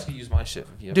 and then you guys can use my shit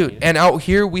if you dude, and out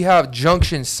here we have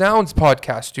Junction Sounds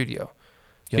podcast studio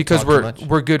because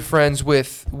we're good friends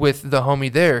with the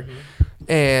homie there,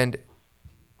 and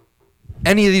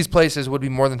any of these places would be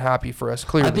more than happy for us.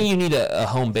 Clearly, I think you need a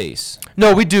home base.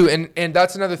 No, we do, and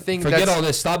that's another thing. Forget all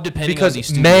this. Stop depending because on these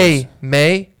studios.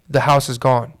 May the house is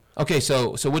gone. Okay,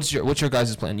 so what's your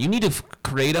guys' plan? You need to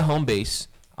create a home base.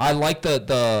 I like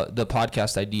the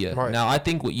podcast idea. Right. Now, I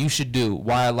think what you should do,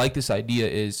 why I like this idea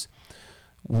is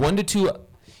 1 to 2.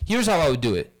 Here's how I would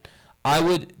do it.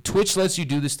 Twitch lets you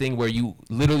do this thing where you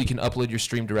literally can upload your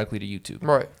stream directly to YouTube.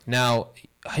 Right. Now,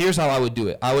 here's how I would do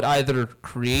it. I would either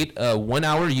create a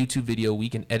 1-hour YouTube video, we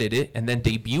can edit it, and then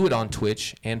debut it on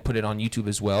Twitch and put it on YouTube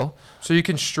as well. So you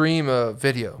can stream a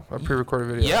video, a pre-recorded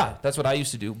video. Yeah, that's what I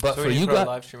used to do. But so for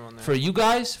you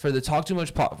guys, for the Talk Too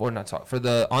Much for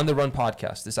the On the Run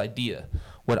podcast, this idea,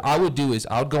 what I would do is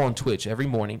I would go on Twitch every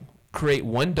morning, create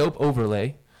one dope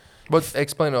overlay.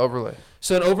 Explain an overlay.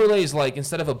 So an overlay is like,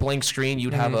 instead of a blank screen,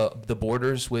 you'd have the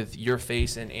borders with your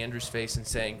face and Andrew's face and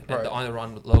saying and the On the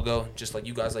Run logo, just like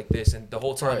you guys like this, and the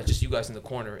whole time it's just you guys in the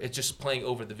corner. It's just playing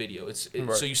over the video.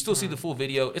 So you still see the full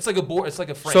video. It's like a board. It's like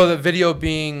a frame. So the video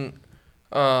being,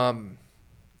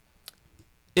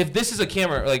 if this is a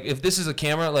camera, like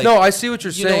no, I see what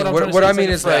you're saying. What I mean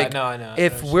is like, no, I know.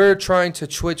 If we're trying to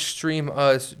Twitch stream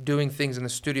us doing things in the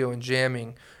studio and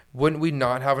jamming, wouldn't we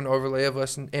not have an overlay of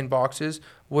us in boxes?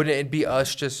 Wouldn't it be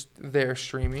us just there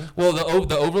streaming? Well,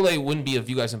 the overlay wouldn't be of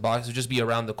you guys in boxes. It would just be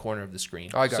around the corner of the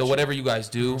screen. I got you. So whatever you guys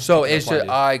do. So it's just,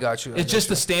 I got you. It's just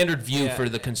the standard view for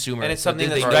the consumer. And it's something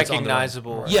that's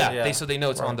recognizable. Yeah, so they know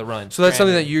it's on the run. So that's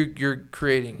something that you're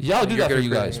creating. Yeah, I'll do that for you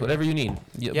guys. Whatever you need.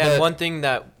 Yeah, and one thing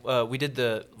that we did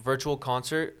the virtual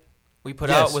concert we put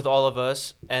out with all of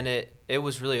us, and it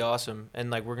was really awesome. And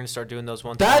like we're gonna start doing those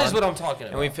once. That is what I'm talking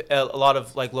about. And we've a lot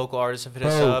of like local artists have hit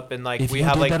us up, and like we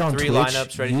have like 3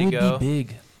 lineups ready to go.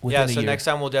 Big. Yeah, so next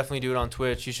time we'll definitely do it on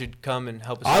Twitch. You should come and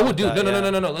help us. I would do.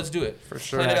 No. Let's do it for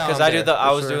sure. Because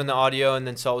I was doing the audio, and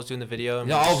then Saul was doing the video.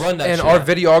 Yeah, I'll run that. And our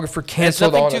videographer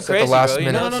canceled on us at the last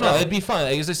minute. No. It'd be fun.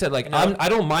 As I said, like I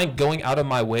don't mind going out of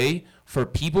my way for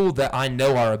people that I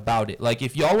know are about it. Like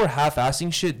if y'all were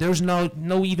half-assing shit, there's no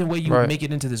even way you would make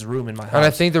it into this room in my house. And I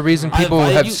think the reason people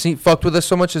have fucked with us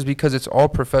so much is because it's all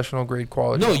professional grade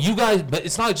quality. No, you guys, but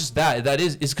it's not just that.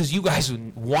 It's because you guys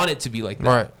want it to be like that.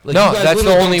 Right. Like, no, that's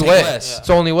the only way. It's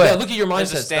the only way. Yeah, look at your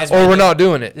mindset. Or we're not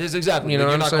doing it. It's exactly. You know you're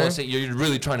what I'm not saying? Gonna say you're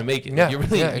really trying to make it. Yeah. You're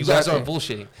really, you guys aren't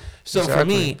bullshitting. So for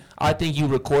me, I think you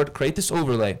create this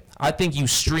overlay. I think you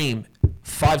stream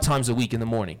 5 times a week in the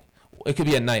morning. It could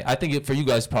be at night. I think for you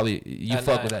guys, probably you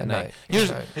fuck with at night.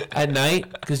 At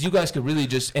night, because you guys could really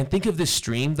and think of this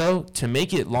stream though, to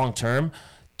make it long term.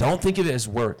 Don't think of it as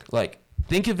work. Like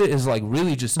think of it as like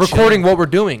really just recording what we're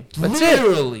doing. That's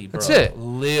literally, it. Bro. That's it.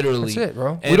 Literally. That's it,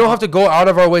 bro. We don't have to go out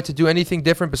of our way to do anything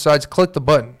different besides click the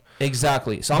button.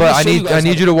 Exactly. So I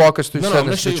need you to walk us through. No, I'm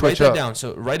gonna show you. Write that down.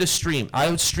 So write a stream. I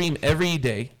would stream every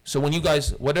day. So when you guys,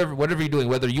 whatever you're doing,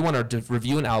 whether you want to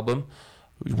review an album,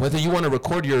 whether you want to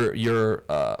record your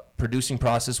producing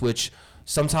process, which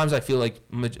sometimes I feel like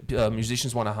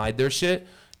musicians want to hide their shit.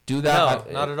 Do that.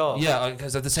 No, not at all. Yeah,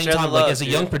 because at the same time, like as a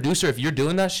young producer, if you're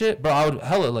doing that shit, bro, I would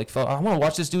I want to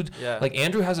watch this dude. Yeah. Like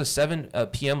Andrew has a 7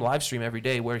 p.m. live stream every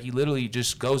day where he literally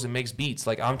just goes and makes beats.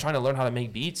 Like I'm trying to learn how to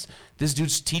make beats. This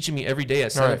dude's teaching me every day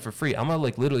at 7 for free. I'm gonna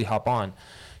like literally hop on.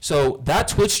 So that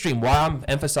Twitch stream, why I'm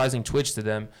emphasizing Twitch to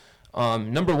them,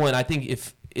 number one, I think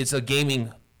if it's a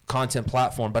gaming content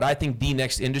platform, but I think the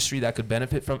next industry that could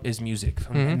benefit from is music.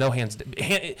 No hands.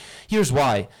 Here's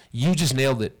why. You just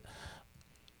nailed it.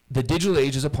 The digital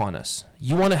age is upon us.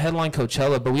 You want to headline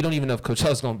Coachella, but we don't even know if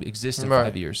Coachella is going to exist in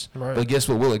 5 years. Right. But guess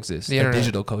what will exist? The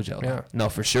digital Coachella. Yeah. No,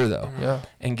 for sure though. Yeah.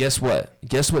 And guess what?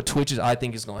 Twitch I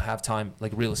think is going to have time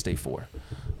like real estate for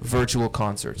virtual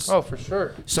concerts. Oh, for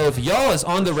sure. So if y'all is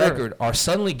on the record are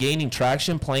suddenly gaining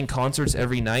traction playing concerts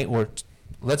every night, or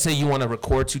let's say you want to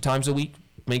record 2 times a week,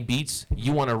 make beats,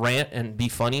 you want to rant and be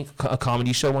funny, a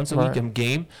comedy show once a week and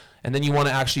game, and then you want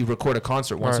to actually record a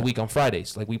concert once a week on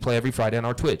Fridays. Like we play every Friday on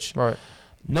our Twitch. Right.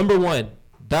 Number one,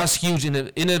 That's huge in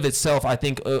and of itself. I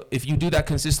think if you do that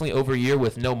consistently over a year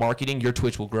with no marketing, your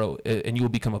Twitch will grow and you will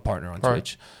become a partner on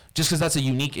Twitch. Just because that's a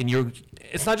unique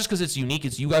it's not just because it's unique.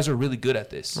 It's you guys are really good at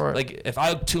this. Right. Like if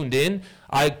I tuned in,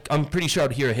 I'm pretty sure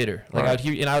I'd hear a hitter. Like I'd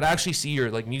hear, and I would actually see your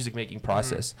like music making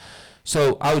process.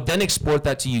 So I would then export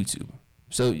that to YouTube.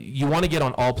 So you want to get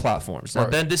on all platforms. Now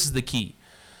then this is the key.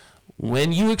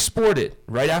 When you export it,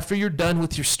 right after you're done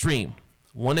with your stream,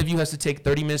 one of you has to take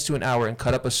 30 minutes to an hour and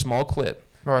cut up a small clip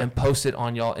and post it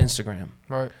on y'all Instagram.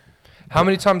 Right. How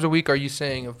many times a week are you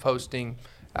saying of posting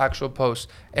actual posts?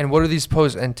 And what do these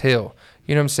posts entail?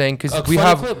 You know what I'm saying? Because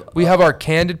we have our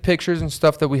candid pictures and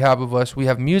stuff that we have of us. We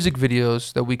have music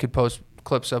videos that we could post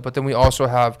clips of, but then we also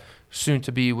have soon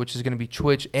to be, which is going to be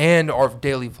Twitch and our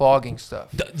daily vlogging stuff.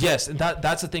 Yes, and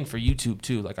that's the thing for YouTube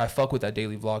too. Like I fuck with that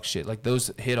daily vlog shit. Like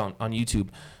those hit on YouTube.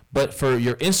 But for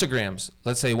your Instagrams,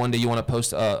 let's say one day you want to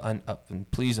post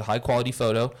please a high quality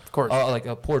photo, of course, like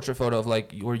a portrait photo of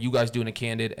like where you guys doing a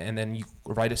candid, and then you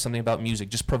write something about music.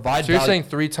 Just provide. So you're saying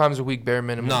 3 times a week bare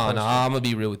minimum? No, I'm gonna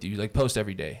be real with you. Like post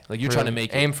every day. Like you're trying to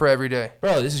make aim for every day,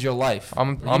 bro. This is your life.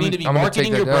 You need to be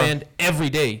marketing your brand every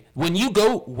day. When you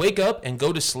wake up and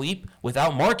go to sleep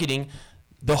without marketing,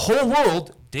 the whole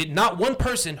world not one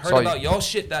person heard about y'all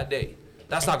shit that day.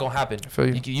 That's not going to happen.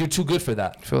 You're too good for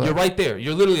that. You're right there.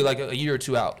 You're literally like a year or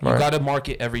two out. You got to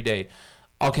market every day.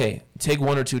 Okay, take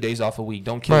 1 or 2 days off a week.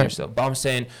 Don't kill yourself. But I'm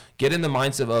saying get in the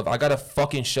mindset of I got to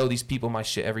fucking show these people my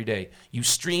shit every day. You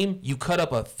stream, you cut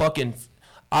up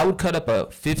I would cut up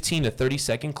a 15 to 30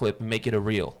 second clip and make it a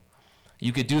reel.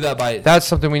 You could do that by. That's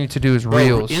something we need to do is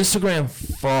reels. Instagram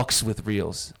fucks with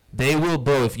reels. They will,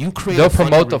 bro. If you create, they'll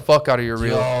promote the fuck out of your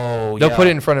reel. They'll put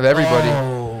it in front of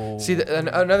everybody. See,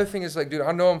 another thing is like, dude,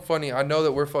 I know I'm funny. I know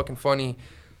that we're fucking funny.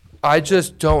 I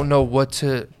just don't know what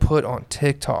to put on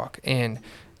TikTok and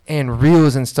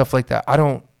reels and stuff like that. I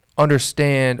don't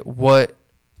understand what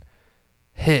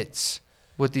hits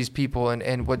with these people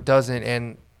and what doesn't.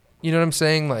 And you know what I'm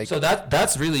saying? Like, so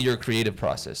that's really your creative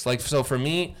process. Like, so for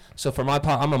me,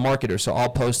 I'm a marketer. So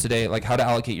I'll post today, like how to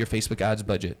allocate your Facebook ads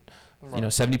budget. You know,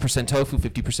 70% tofu,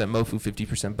 50% mofu,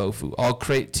 50% bofu. I'll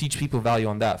teach people value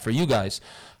on that. For you guys,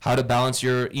 how to balance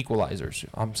your equalizers.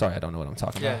 I'm sorry, I don't know what I'm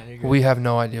talking about. We have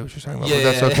no idea what you're talking about, but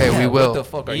that's okay. We will. What the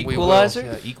fuck are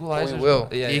equalizer? Equalizer? We will.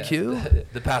 EQ?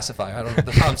 The pacifier. I don't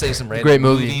know. I'm saying some random great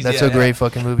movie. movies. That's a great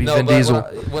fucking movie. No, Vin Diesel.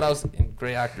 What I was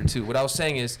great actor too. What I was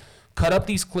saying is cut up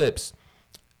these clips,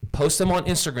 post them on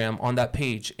Instagram on that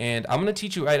page, and I'm going to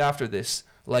teach you right after this.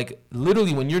 Like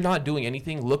literally when you're not doing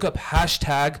anything, look up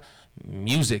hashtag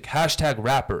music, hashtag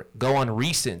rapper, go on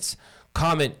recents,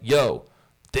 comment, yo,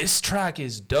 this track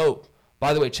is dope.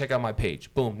 By the way, check out my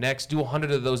page. Boom. Next, do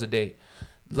 100 of those a day.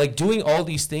 Like doing all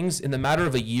these things in the matter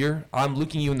of a year, I'm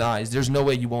looking you in the eyes. There's no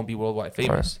way you won't be worldwide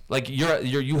famous. Right. Like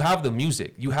you have the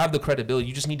music, you have the credibility.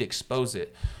 You just need to expose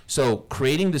it. So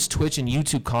creating this Twitch and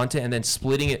YouTube content and then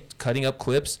splitting it, cutting up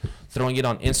clips, throwing it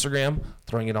on Instagram,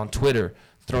 throwing it on Twitter,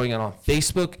 throwing it on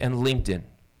Facebook and LinkedIn.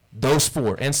 Those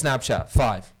 4 and Snapchat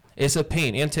 5. It's a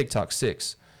pain, and TikTok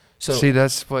 6. So see,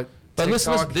 that's what. But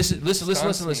listen.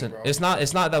 Bro. It's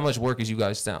not that much work as you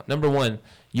guys sound. Number one,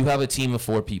 you have a team of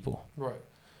 4 people. Right.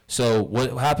 So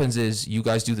what happens is you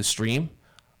guys do the stream.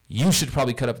 You should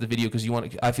probably cut up the video because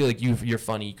I feel like you're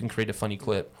funny. You can create a funny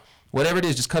clip. Whatever it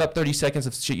is, just cut up 30 seconds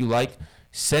of shit you like.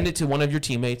 Send it to one of your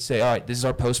teammates. Say, all right, this is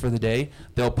our post for the day.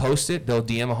 They'll post it. They'll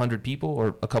DM 100 people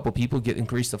or a couple people,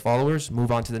 increase the followers,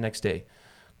 move on to the next day.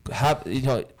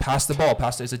 Pass the ball,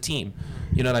 as a team.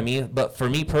 You know what I mean? But for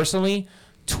me personally,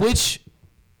 Twitch,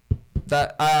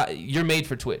 you're made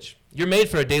for Twitch. You're made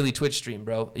for a daily Twitch stream,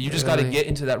 bro. You just got to get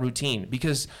into that routine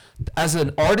because as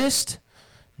an artist,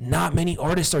 not many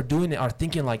artists are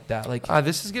thinking like that. Like,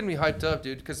 this is getting me hyped up,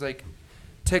 dude. Because like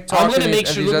TikTok. I'm gonna make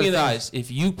sure, look me in the eyes.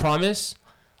 If you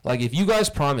guys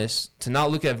promise to not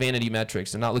look at vanity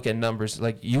metrics and not look at numbers,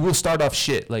 like you will start off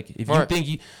shit. Like if you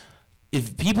think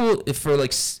if for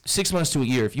like 6 months to a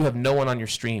year, if you have no one on your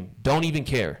stream, don't even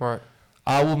care. Right.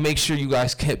 I will make sure you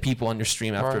guys get people on your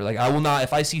stream after. Right. Like I will not,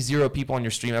 if I see 0 people on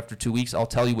your stream after 2 weeks, I'll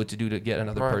tell you what to do to get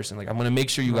another person. Like I'm going to make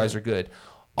sure you guys are good.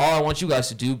 All I want you guys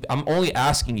to do, I'm only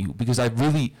asking you because I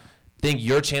really think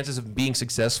your chances of being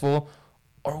successful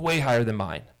are way higher than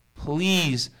mine.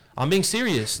 Please, I'm being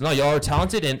serious. No, y'all are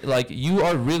talented and like you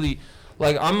are really,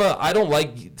 like I don't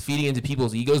like feeding into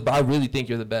people's egos, but I really think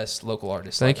you're the best local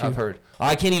artist. Thank you. I've heard.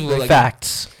 I can't even like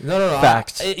facts. No.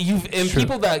 Facts.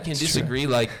 People that can disagree,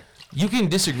 like you can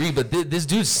disagree, but this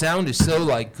dude's sound is so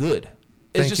like good.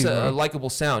 It's just a likable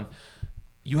sound.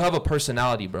 You have a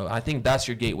personality, bro. I think that's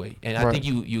your gateway, and I think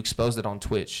you exposed it on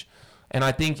Twitch. And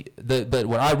I think but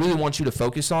what I really want you to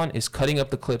focus on is cutting up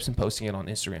the clips and posting it on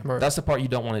Instagram. Right. That's the part you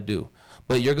don't want to do.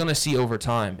 But you're going to see over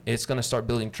time, it's going to start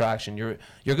building traction. You're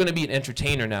going to be an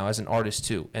entertainer now as an artist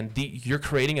too. And you're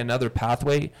creating another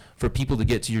pathway for people to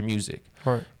get to your music.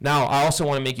 Right. Now, I also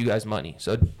want to make you guys money.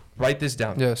 So write this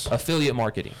down. Yes. Affiliate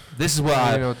marketing. This is what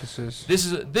I know what this is.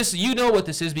 This you know what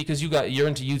this is because you're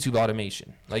into YouTube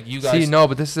automation. Like you guys. See, no,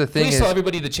 but this is the thing. Please tell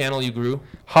everybody the channel you grew.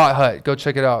 Hot Hut. Go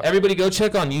check it out. Everybody go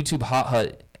check on YouTube Hot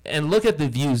Hut and look at the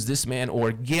views this man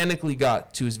organically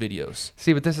got to his videos.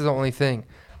 See, but this is the only thing.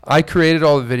 I created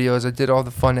all the videos. I did all the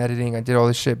fun editing. I did all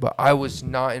this shit, but I was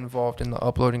not involved in the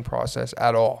uploading process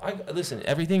at all. Listen,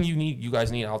 everything you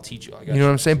guys need, I'll teach you. You know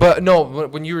what I'm saying? But no,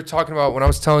 when you were talking about, when I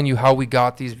was telling you how we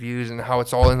got these views and how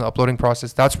it's all in the uploading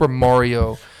process, that's where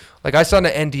Mario, like I signed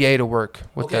an NDA to work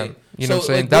with them. You know what I'm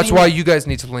saying? That's why you guys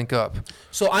need to link up.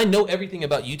 So I know everything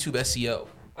about YouTube SEO.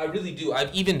 I really do.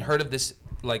 I've even heard of this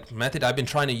method. I've been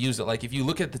trying to use it. Like if you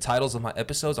look at the titles of my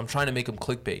episodes, I'm trying to make them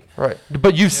clickbait. Right.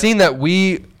 But you've seen that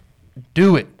we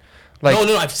do it. Like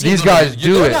no, I've seen these guys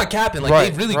do it. They're not capping. Like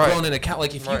they've really grown an account.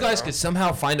 Like if you guys bro. could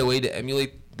somehow find a way to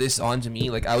emulate this onto me,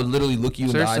 like I would literally look you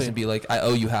in the eyes and be like, I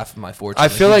owe you half of my fortune. I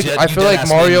feel like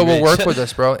Mario will work with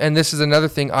us, bro. And this is another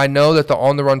thing. I know that the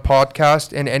On the Run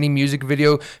podcast and any music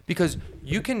video, because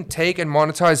you can take and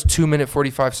monetize 2-minute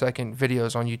 45-second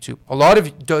videos on YouTube. A lot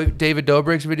of David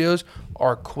Dobrik's videos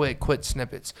are quick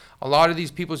snippets. A lot of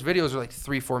these people's videos are like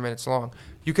 3-4 minutes long.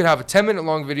 You could have a 10-minute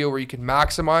long video where you can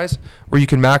maximize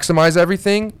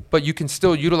everything, but you can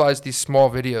still utilize these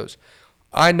small videos.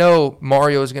 I know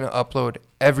Mario is going to upload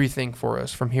everything for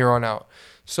us from here on out.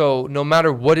 So no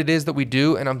matter what it is that we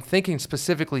do, and I'm thinking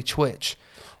specifically Twitch.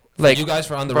 Like you guys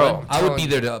for On the Run, I would be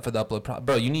there for the upload.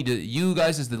 Bro, you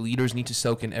guys as the leaders need to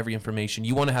soak in every information.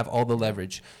 You want to have all the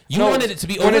leverage. You wanted it to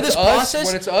be over this process.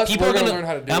 When it's us, people are going to learn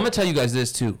how to do it. I'm going to tell you guys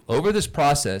this too. Over this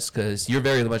process, because you're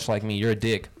very much like me, you're a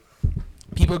dick.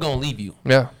 People are going to leave you.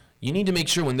 Yeah. You need to make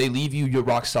sure when they leave you, you're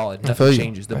rock solid. Nothing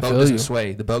changes. The boat doesn't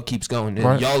sway. The boat keeps going.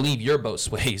 And y'all leave, your boat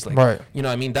sways. Like, you know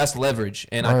what I mean? That's leverage.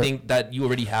 And I think that you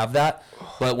already have that.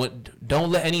 But don't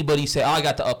let anybody say, I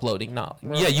got the uploading. No.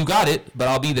 Yeah, you got it, but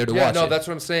I'll be there to watch it. No, that's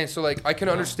what I'm saying. So, like, I can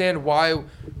understand why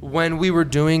when we were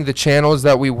doing the channels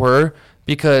that we were,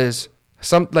 because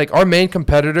our main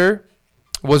competitor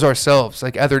was ourselves,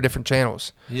 like other different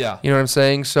channels. Yeah. You know what I'm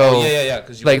saying? So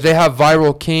like they have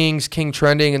Viral Kings, King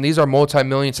Trending, and these are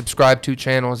multi-million subscribed to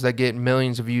channels that get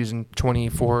millions of views in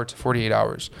 24 to 48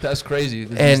 hours. That's crazy.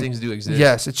 These things do exist.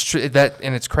 Yes, it's true.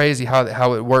 And it's crazy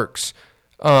how it works.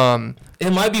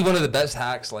 It might be one of the best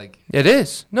hacks. Like it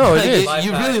is. No, it is.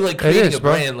 You really like creating a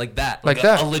brand like that. Like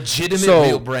a legitimate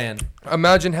real brand.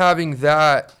 Imagine having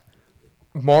that.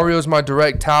 Mario's my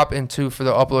direct tap into for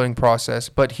the uploading process,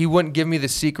 but he wouldn't give me the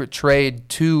secret trade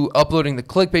to uploading the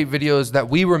clickbait videos that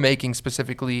we were making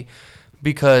specifically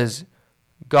because,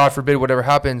 God forbid, whatever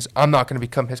happens, I'm not going to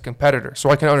become his competitor. So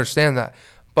I can understand that.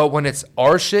 But when it's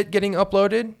our shit getting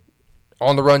uploaded,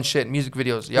 On the Run shit, music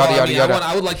videos, yada, yada.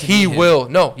 I would like to meet him. Will.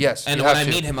 No, yes. And when I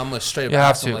meet him, I'm going to straight up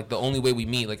ask him, like, the only way we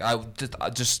meet, like, I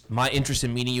just my interest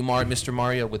in meeting you, Mr.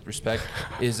 Mario, with respect,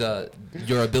 is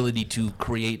your ability to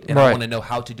create, and I want to know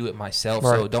how to do it myself,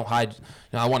 so don't hide.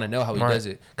 I want to know how he does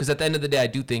it. Because at the end of the day, I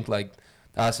do think, like,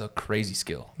 that's a crazy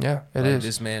skill. Yeah, it is.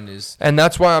 This man is. And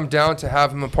that's why I'm down to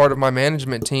have him a part of my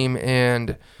management team,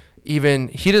 and even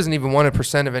he doesn't even want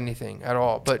 1% of anything at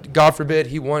all, but God forbid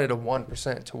he wanted a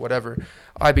 1% to whatever,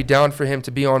 I'd be down for him to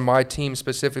be on my team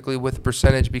specifically with a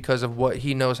percentage because of what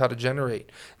he knows how to generate.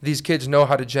 These kids know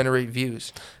how to generate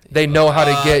views. They know how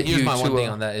to get you to. Here's my one thing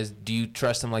on that is, do you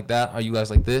trust him like that? Are you guys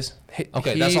like this?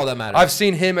 Okay, that's all that matters. I've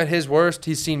seen him at his worst.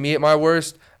 He's seen me at my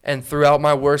worst. And throughout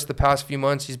my worst the past few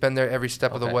months, he's been there every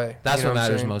step of the way. That's what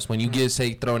matters most. When you get,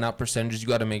 say, throwing out percentages, you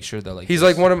got to make sure that, like,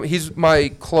 he's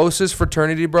my closest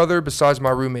fraternity brother besides my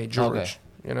roommate George. Okay.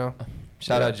 You know.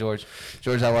 Shout out George.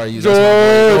 George, how are you?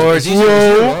 George, is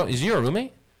he your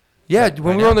roommate? Yeah,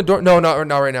 when we were on the door. No, not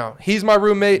right now. He's my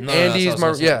roommate. Andy's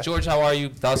my George, how are you?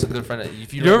 That was a good friend.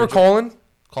 If you remember Colin?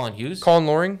 Colin Hughes? Colin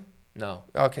Loring? No.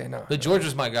 Okay, no. But George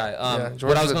was my guy.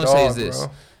 What I was going to say is this: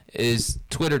 is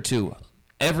Twitter too.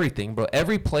 Everything, bro.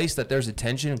 Every place that there's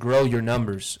attention, grow your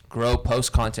numbers.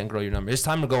 Post content, grow your numbers. It's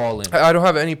time to go all in. I don't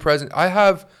have any presence. I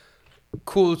have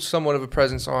somewhat of a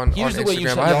presence on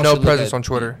Instagram. I have no presence on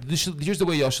Twitter. Here's the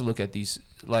way y'all should look at these.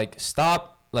 Like,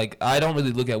 stop. Like, I don't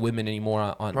really look at women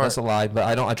anymore on that's a lie, but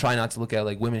I try not to look at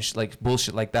like women like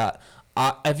bullshit like that.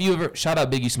 Have you ever shout out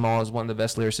Biggie Smalls, one of the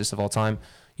best lyricists of all time?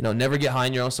 never get high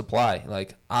in your own supply.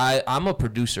 Like I'm a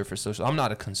producer for social. I'm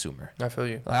not a consumer. I feel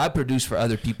you. Like, I produce for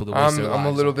other people to waste their lives. I'm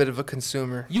a little bit of a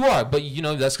consumer. You are, but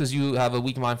that's because you have a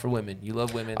weak mind for women. You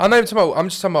love women. I'm not even talking about. I'm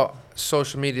just talking about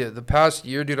social media. The past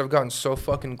year, dude, I've gotten so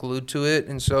fucking glued to it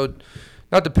and so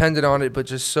not dependent on it, but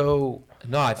just so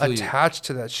attached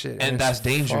to that shit. And that's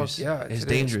dangerous. It's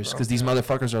dangerous because these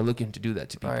motherfuckers are looking to do that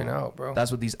to people. I know, bro.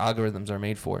 That's what these algorithms are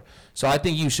made for. So I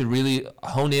think you should really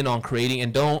hone in on creating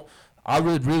and don't. I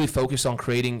would really focus on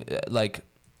creating, like,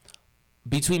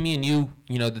 between me and you,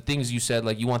 the things you said,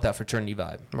 like, you want that fraternity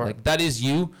vibe. Right. Like, that is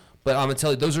you, but I'm going to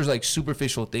tell you, those are, like,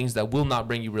 superficial things that will not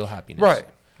bring you real happiness.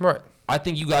 Right. I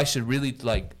think you guys should really,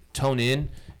 like, tone in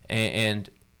and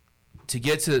to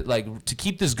get to, like, to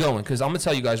keep this going, because I'm going to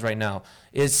tell you guys right now,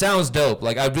 it sounds dope.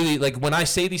 Like, I really, like, when I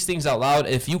say these things out loud,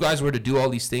 if you guys were to do all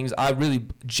these things, I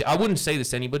wouldn't say this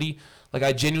to anybody. Like,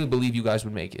 I genuinely believe you guys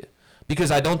would make it.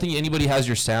 Because I don't think anybody has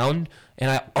your sound,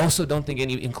 and I also don't think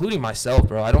including myself,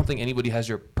 bro, I don't think anybody has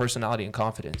your personality and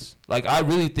confidence. Like, I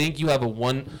really think you have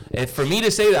if for me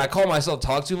to say that I call myself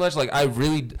talk too much, like, I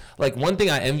really, like, one thing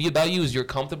I envy about you is you're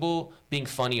comfortable being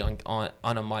funny on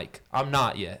a mic. I'm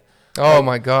not yet. Oh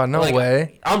my God, no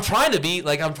way. I'm trying to be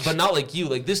but not like you.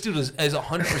 Like, this dude is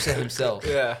 100% himself.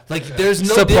 Yeah. Like, there's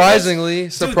no surprisingly,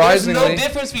 there's no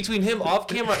difference between him off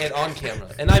camera and on camera,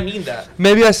 and I mean that.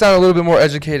 Maybe I sound a little bit more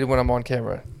educated when I'm on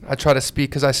camera. I try to speak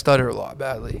because I stutter a lot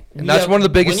badly, and that's one of the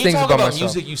biggest things about myself. When you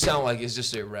talk about music, you sound like it's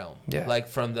just your realm. Yeah. Like,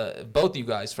 from both you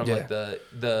guys, from like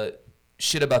the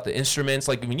shit about the instruments.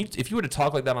 Like, if you were to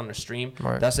talk like that on the stream,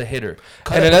 that's a hitter.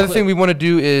 And another thing we want to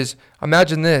do is,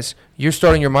 imagine this: you're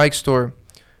starting your mic store.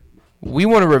 We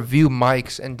want to review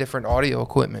mics and different audio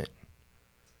equipment.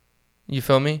 You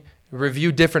feel me?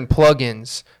 Review different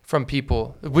plugins from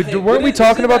people. Weren't we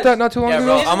talking about that not too long ago?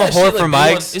 Bro, I'm a whore for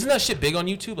mics. Isn't that shit big on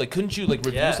YouTube? Like, couldn't you like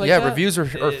reviews like that? Yeah, reviews are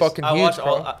fucking huge, I watch bro.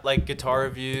 all like guitar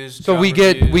reviews. So we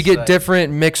get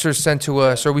different mixers sent to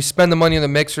us, or we spend the money on the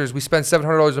mixers. We spend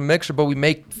 $700 a mixer, but we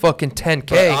make fucking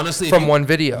 $10K from one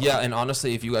video. Yeah, and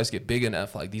honestly, if you guys get big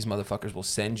enough, like, these motherfuckers will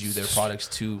send you their products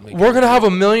to. We're gonna have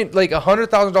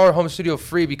 $100,000 home studio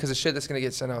free because of shit that's gonna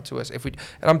get sent out to us. And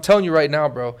I'm telling you right now,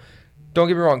 bro. Don't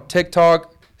get me wrong.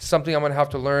 TikTok. Something I'm going to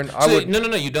have to learn.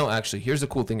 No, you don't actually. Here's the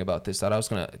cool thing about this that I was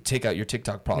going to take out your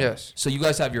TikTok problem. Yes. So you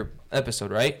guys have your episode,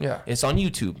 right? Yeah. It's on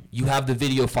YouTube. You have the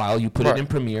video file. You put it in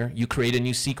Premiere. You create a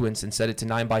new sequence and set it to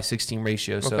 9:16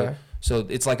 ratio. So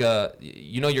it's like your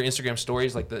Instagram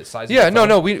stories, like the size. Yeah, of the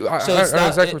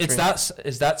phone.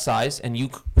 It's that size, and you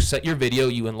set your video.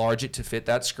 You enlarge it to fit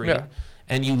that screen,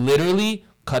 and you literally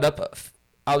cut up.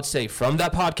 I would say from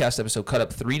that podcast episode, cut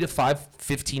up 3 to 5,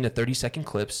 15 to 30-second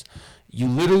clips. You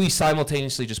literally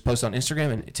simultaneously just post on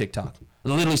Instagram and TikTok.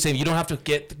 Literally saying you don't have to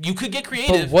you could get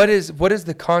creative. But what is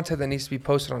the content that needs to be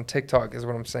posted on TikTok is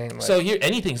what I'm saying. Like, so here,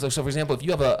 anything. So for example, if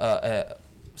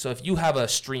you have a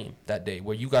stream that day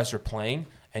where you guys are playing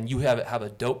and you have a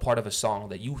dope part of a song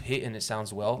that you hit and it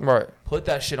sounds well, put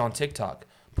that shit on TikTok.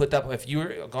 If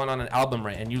you're going on an album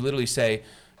rant and you literally say,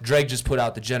 Drake just put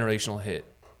out a generational hit,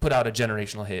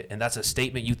 and that's a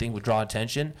statement you think would draw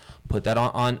attention, put that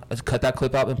cut that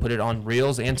clip out and put it on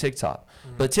Reels and TikTok.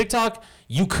 Mm-hmm. But TikTok,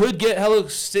 you could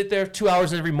sit there 2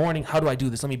 hours every morning. How do I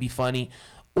do this? Let me be funny.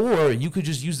 Or you could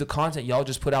just use the content y'all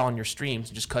just put out on your streams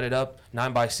and just cut it up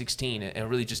 9:16 and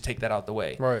really just take that out the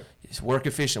way. Right. It's work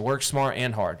efficient, work smart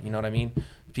and hard. You know what I mean?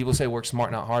 People say work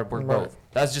smart, not hard. Work both.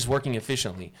 That's just working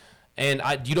efficiently. And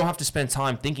you don't have to spend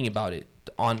time thinking about it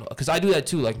because I do that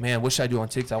too. Like, man, what should I do on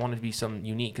TikTok? I want it to be something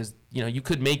unique because, you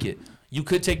could make it. You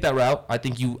could take that route. I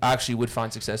think you actually would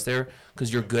find success there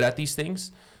because you're good at these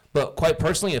things. But quite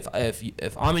personally,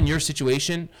 if I'm in your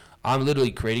situation, I'm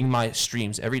literally creating my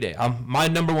streams every day. My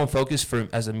number one focus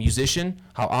as a musician,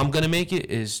 how I'm going to make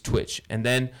it is Twitch and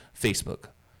then Facebook.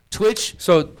 Twitch.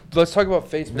 So let's talk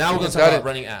about Facebook. Now we're going to talk about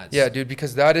running ads. Yeah, dude,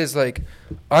 because that is like,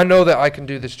 I know that I can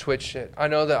do this Twitch shit. I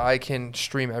know that I can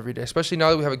stream every day, especially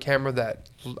now that we have a camera that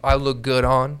I look good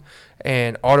on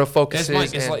and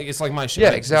autofocuses. It's like my shit.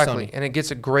 Yeah, exactly. And it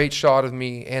gets a great shot of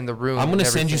me and the room. I'm going to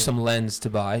send you some lens to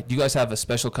buy. Do you guys have a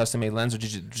special custom-made lens or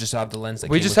did you just have the lens?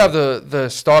 We just have the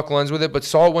stock lens with it, but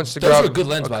Saul wants to grab Those are good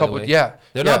lens, by the way. Yeah.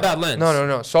 They're not bad lens.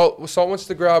 No. Saul wants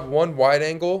to grab one wide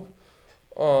angle.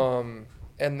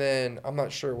 And then I'm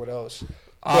not sure what else.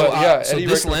 So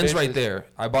this lens right there,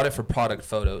 I bought it for product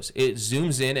photos. It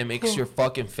zooms in and makes your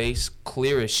fucking face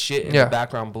clear as shit and the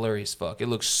background blurry as fuck. It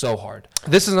looks so hard.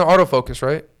 This is an autofocus,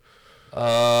 right?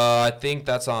 I think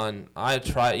that's on. I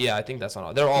think that's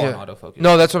on. They're all on autofocus.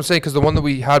 No, that's what I'm saying because the one that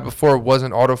we had before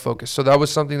wasn't autofocus. So that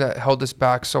was something that held us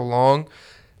back so long.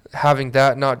 having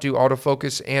that not do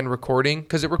autofocus and recording,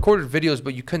 because it recorded videos,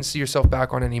 but you couldn't see yourself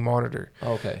back on any monitor.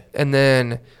 Okay. And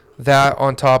then that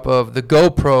on top of the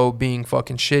GoPro being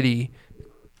fucking shitty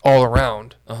all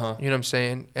around. Uh-huh. You know what I'm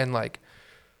saying? And like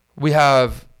we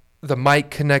have the mic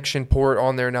connection port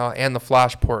on there now and the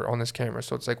flash port on this camera.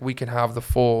 So it's like we can have the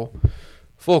full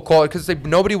quality, because like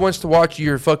nobody wants to watch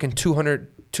your fucking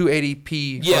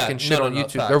 280p fucking shit on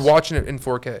YouTube. Facts. They're watching it in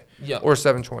 4K or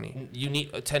 720. You need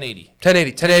a 1080.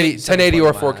 1080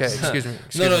 or 4K. Excuse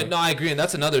me. No, I agree, and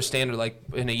that's another standard. Like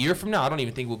in a year from now, I don't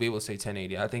even think we'll be able to say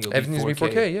 1080. I think everything's be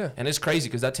 4K. Yeah. And it's crazy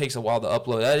because that takes a while to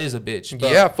upload. That is a bitch.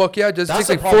 Yeah, fuck yeah. It just takes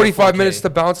like 45 minutes to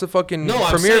bounce a fucking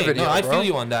Premiere video. No, I feel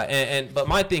you on that. But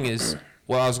my thing is,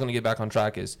 what I was gonna get back on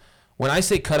track is, when I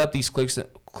say cut up these clips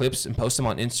and post them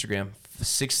on Instagram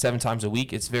 6-7 times a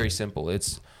week, it's very simple.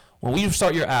 It's when we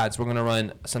start your ads, we're gonna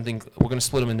run something. We're gonna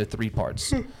split them into 3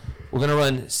 parts. We're gonna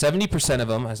run 70% of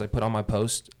them, as I put on my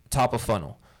post, top of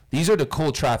funnel. These are the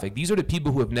cold traffic. These are the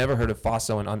people who have never heard of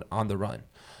Faso and on the run.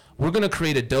 We're gonna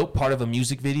create a dope part of a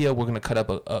music video. We're gonna cut up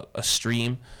a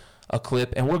stream, a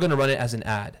clip, and we're gonna run it as an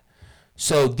ad.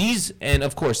 So these, and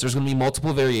of course, there's gonna be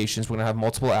multiple variations. We're gonna have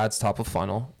multiple ads top of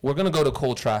funnel. We're gonna go to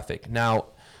cold traffic. Now,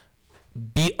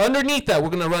 underneath that, we're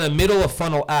gonna run a middle of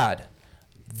funnel ad.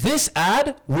 This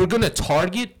ad, we're going to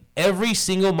target every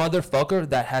single motherfucker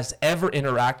that has ever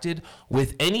interacted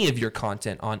with any of your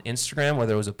content on Instagram,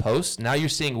 whether it was a post. Now you're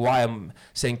seeing why I'm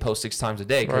saying post 6 times a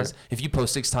day, because if you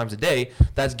post 6 times a day,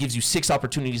 that gives you 6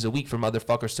 opportunities a week for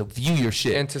motherfuckers to view your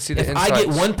shit. And to see the insights. If I get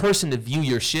one person to view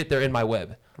your shit, they're in my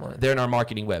web. Right. They're in our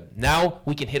marketing web. Now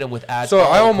we can hit them with ads. So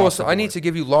I need to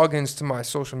give you logins to my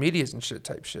social medias and shit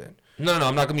type shit. No,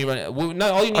 I'm not gonna be running. Well, not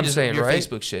all you need is your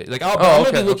Facebook shit. Like I'm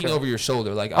gonna be looking over your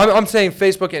shoulder. Like I'm saying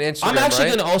Facebook and Instagram. I'm actually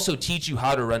gonna also teach you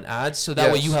how to run ads, so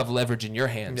that way you have leverage in your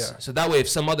hands. Yeah. So that way, if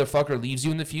some motherfucker leaves you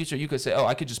in the future, you could say, "Oh,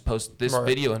 I could just post this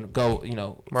video and go,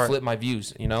 flip my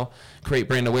views. Create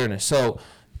brand awareness." So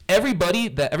every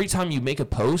time you make a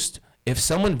post, if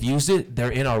someone views it, they're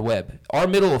in our web. Our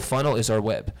middle of funnel is our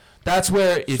web. That's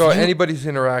where anybody who's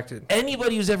interacted,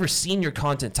 anybody who's ever seen your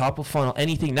content, top of funnel,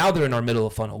 anything, now they're in our middle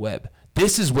of funnel web.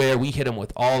 This is where we hit them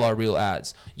with all our real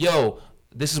ads. Yo,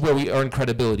 this is where we earn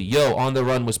credibility. Yo, On the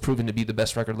Run was proven to be the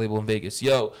best record label in Vegas.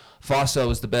 Yo, Faso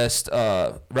is the best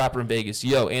rapper in Vegas.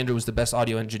 Yo, Andrew was the best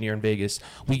audio engineer in Vegas.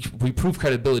 We prove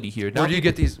credibility here. Now, where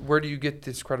do you get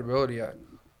this credibility at?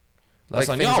 That's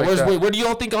like where do you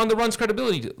all think On the Run's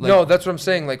credibility? Like, no, that's what I'm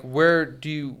saying. Like, where do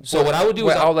you? So what I would do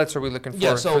what outlets are we looking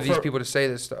for for these people to say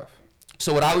this stuff?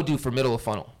 So what I would do for middle of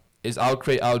funnel is I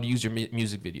would use your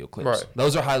music video clips. Right.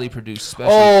 Those are highly produced.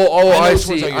 I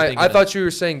see. I thought you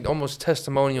were saying almost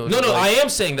testimonials. No, I am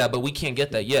saying that, but we can't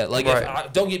get that yet. Like,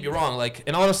 don't get me wrong. Like,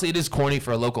 and honestly, it is corny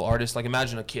for a local artist. Like,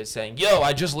 imagine a kid saying, "Yo,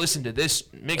 I just listened to this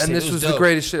mixtape, and this was the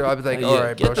greatest shit." I'd be like, "All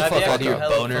right, bro, get the fuck out of here,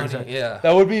 boner." Yeah,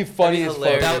 that would be funny as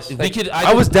fuck.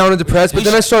 I was down and depressed, but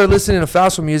then I started listening to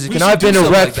Faso music, and I've been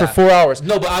erect for 4 hours.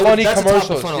 No, but that's a top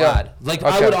of funnel ad. Like,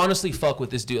 I would honestly fuck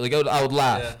with this dude. Like, I would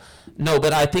laugh. Yeah. No,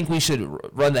 but I think we should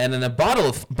run that. And then the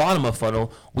bottom of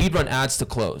funnel, we'd run ads to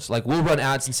close. Like, we'll run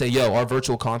ads and say, "Yo, our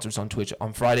virtual concerts on Twitch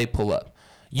on Friday, pull up."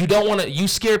 You don't want to. You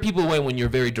scare people away when you're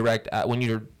very direct. When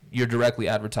you're directly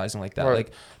advertising like that. Right.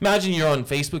 Like, imagine you're on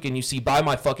Facebook and you see, "Buy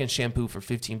my fucking shampoo for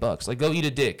 $15." Like, go eat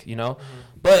a dick, Mm-hmm.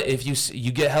 But if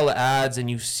you get hella ads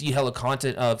and you see hella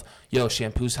content of, "Yo,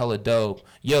 shampoo's hella dope.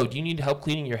 Yo, do you need help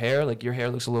cleaning your hair? Like, your hair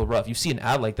looks a little rough." You see an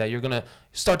ad like that, you're gonna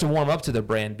start to warm up to the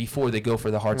brand before they go for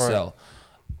the hard sell.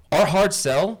 Our hard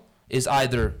sell is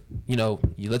either,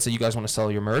 let's say you guys want to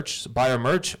sell your merch, buy our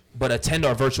merch, but attend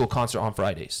our virtual concert on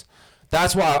Fridays.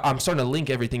 That's why I'm starting to link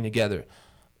everything together.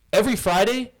 Every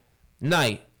Friday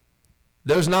night,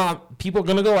 people are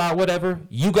going to go out, whatever.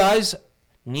 You guys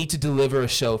need to deliver a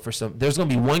show there's going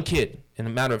to be one kid in a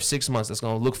matter of 6 months that's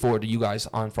going to look forward to you guys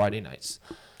on Friday nights.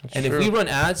 That's true. If we run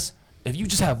ads, if you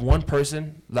just have one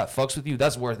person that fucks with you,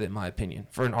 that's worth it, in my opinion,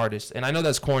 for an artist. And I know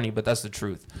that's corny, but that's the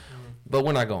truth. But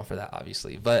we're not going for that,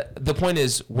 obviously. But the point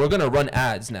is, we're going to run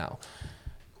ads now.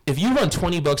 If you run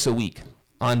 $20 a week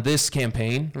on this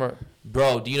campaign,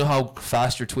 bro, do you know how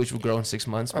fast your Twitch would grow in 6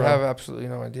 months, bro? I have absolutely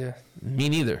no idea. Me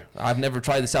neither. I've never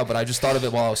tried this out, but I just thought of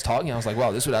it while I was talking. I was like,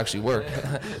 wow, this would actually work.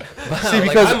 See,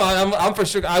 because I'm for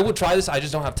sure. I would try this. I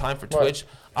just don't have time for Twitch.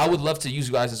 I would love to use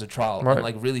you guys as a trial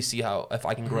and really see if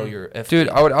I can grow your FB. Dude,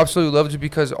 I would absolutely love to,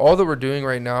 because all that we're doing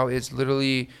right now is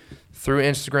literally through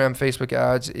Instagram, Facebook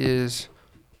ads is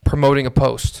promoting a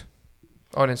post.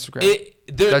 on Instagram.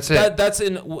 That's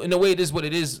in a way it is what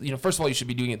it is. First of all, you should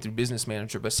be doing it through Business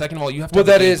Manager, but second of all, you have to. Well,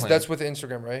 that's with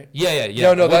Instagram, right?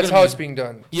 Yeah. No, that's how it's being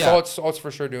done. Yeah, Salt's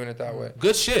for sure doing it that way.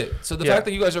 Good shit. So the fact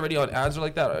that you guys are already on ads or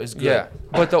like that is good. Yeah,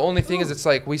 but the only thing is, it's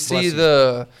like we see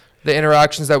the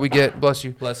interactions that we get. Bless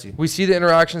you. We see the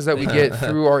interactions that we get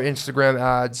through our Instagram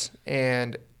ads,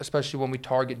 and especially when we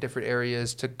target different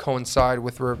areas to coincide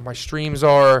with where my streams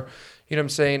are. You know what I'm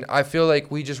saying? I feel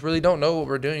like we just really don't know what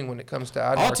we're doing when it comes to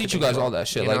ad marketing. I'll teach you guys all that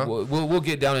shit. Like we'll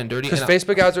get down and dirty. Because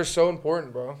Facebook ads are so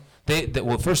important, bro.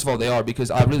 Well, first of all, they are,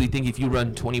 because I really think if you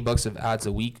run $20 of ads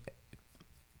a week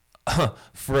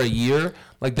for a year,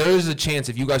 like there is a chance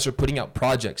if you guys are putting out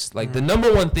projects. Like the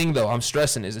number one thing though I'm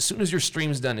stressing is as soon as your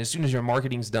stream's done, as soon as your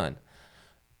marketing's done,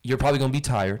 you're probably gonna be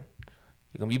tired.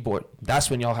 You're going to be bored. That's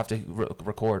when y'all have to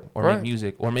record or make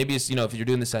music. Or maybe it's, if you're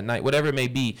doing this at night, whatever it may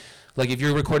be. Like if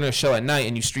you're recording a show at night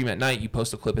and you stream at night, you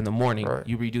post a clip in the morning,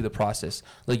 you redo the process.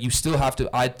 Like you still have to,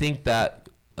 I think that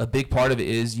a big part of it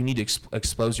is you need to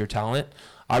expose your talent.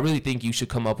 I really think you should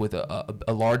come up with a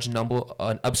large number,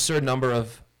 an absurd number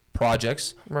of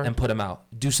projects and put them out.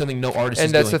 Do something no artist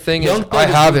is doing. And that's the thing is, I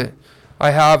have it.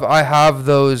 I have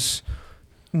those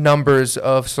numbers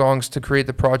of songs to create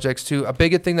the projects too. A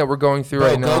big thing that we're going through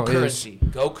right now Currency.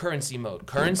 Go Currency mode.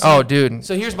 Currency. Oh, dude.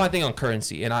 So here's my thing on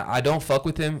Currency, and I don't fuck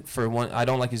with him for one. I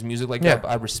don't like his music like that. But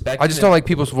I respect. I just don't like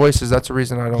people's voices. That's the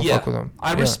reason I don't fuck with him.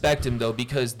 I respect him though,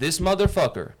 because this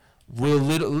motherfucker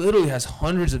literally has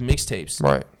hundreds of mixtapes.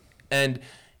 Right. And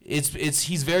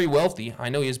he's very wealthy. I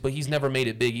know he is, but he's never made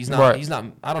it big. He's not. He's not.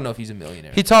 I don't know if he's a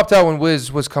millionaire. He topped out when Wiz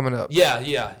was coming up.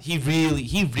 Yeah. He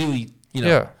really.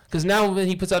 Yeah. Because now when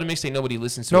he puts out a mixtape, nobody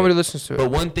listens to it. Nobody listens to it. But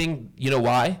one thing, you know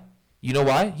why? He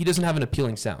doesn't have an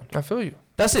appealing sound. I feel you.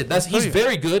 That's it. He's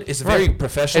very good. It's very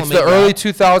professional. It's the early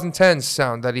 2010s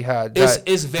sound that he had.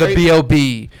 It's very the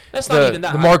B.O.B. That's not even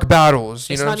that. The Mark Battles.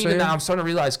 You know what I'm saying? It's not even that. I'm starting to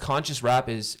realize conscious rap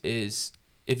is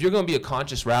if you're gonna be a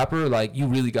conscious rapper, like you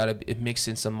really gotta mix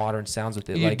in some modern sounds with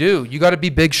it. You do. You got to be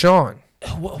Big Sean.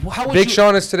 Big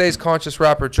Sean is today's conscious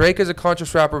rapper. Drake is a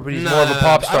conscious rapper, but he's more of a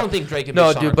pop star. I don't think Drake and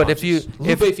Big Sean are conscious.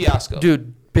 Lupe Fiasco.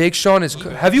 Dude, Big Sean is.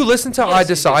 Have you listened to I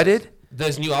Decided?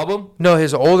 His new album? No,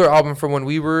 his older album from when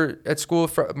we were at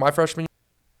school, my freshman year.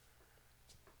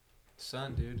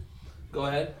 Son, dude. Go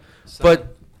ahead.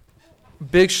 But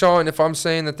Big Sean, if I'm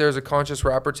saying that there's a conscious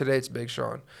rapper today, it's Big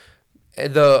Sean.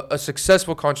 A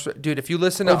successful conscious dude. If you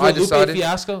listen to I Decided, Lupe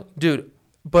Fiasco, dude.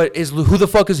 But who the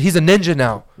fuck is he's a ninja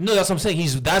now? No, that's what I'm saying.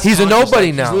 He's a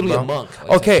nobody now. He's literally a monk.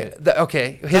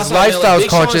 Okay. His lifestyle's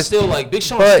conscious. Big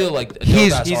Sean's still like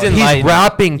he's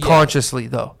rapping consciously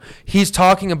though. He's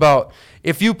talking about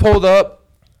if you pulled up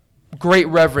Great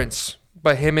Reverence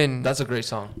by him and that's a great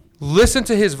song. Listen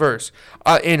to his verse.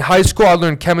 In high school, I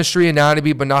learned chemistry,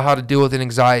 anatomy, but not how to deal with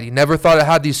anxiety. Never thought I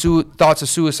had these thoughts of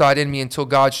suicide in me until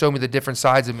God showed me the different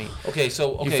sides of me. Okay,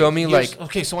 so you feel me?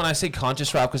 So when I say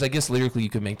conscious rap, because I guess lyrically you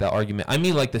could make that argument. I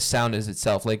mean, like the sound is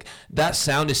itself. Like that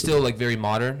sound is still like very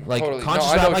modern. Like totally.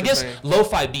 Conscious rap, I guess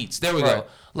lo-fi beats. There we go.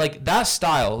 Like that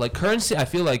style, like Currency. I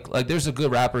feel like there's a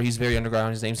good rapper. He's very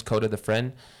underground. His name's Coda the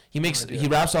Friend. He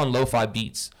raps on lo-fi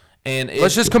beats. And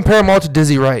let's just compare them all to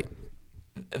Dizzy Wright.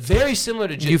 Very similar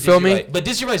to you feel me? Wright. But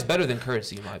Dizzy Wright's better than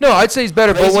Currency. No, I'd say he's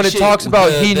better. But when it talks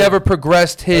about he never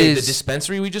progressed his the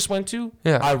dispensary we just went to,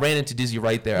 yeah, I ran into Dizzy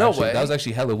Wright there. No way. That was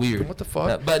actually hella weird. What the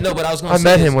fuck? But I was gonna. I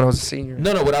met him when I was a senior.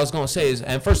 No. What I was gonna say is,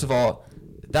 and first of all,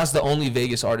 that's the only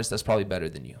Vegas artist that's probably better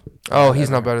than you. Oh, he's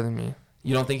not better than me.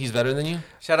 You don't think he's better than you?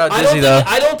 Shout out Dizzy though.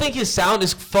 I don't think his sound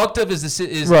is fucked up as this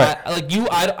is. Right.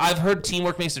 I've heard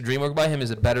 "Teamwork Makes the Dream Work" by him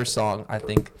is a better song. I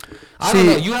think. I don't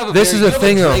know. You have a this is the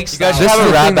thing though. You guys should have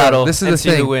a rap battle. This is the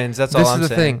thing. Who wins? That's all I'm saying. This is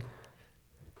the thing.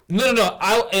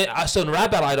 No. So in a rap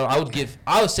battle,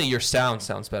 I would say your sound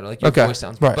sounds better. Like your voice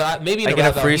sounds better. But maybe in a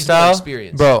rap battle, he's more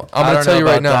experienced. Bro, I'm gonna tell you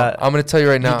right now. I'm gonna tell you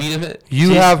right now. You beat him.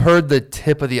 You have heard the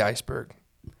tip of the iceberg.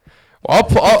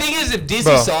 The thing is, if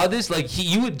Dizzy saw this, like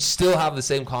you would still have the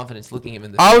same confidence looking him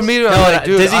in the face. I would meet him.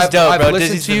 Dude, Dizzy's dope, bro. I've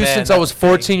listened to you since I was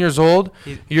 14 years old.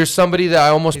 You're somebody that I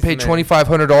almost paid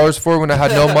 $2,500 for when I had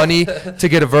no money to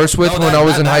get a verse with when I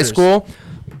was in high school.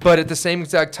 But at the same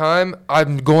exact time,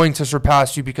 I'm going to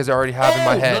surpass you because I already have in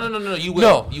my head. No, you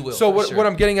will. You will. So what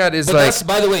I'm getting at is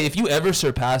by the way, if you ever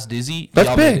surpass Dizzy,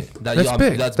 that's big.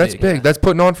 That's big. That's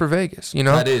putting on for Vegas. You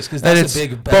know. That is because that's a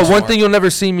big. But one thing you'll never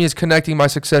see me is connecting my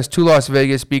success to Las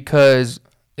Vegas because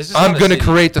I'm gonna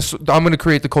create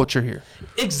the culture here.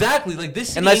 Exactly, like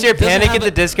this. Unless you're Panic at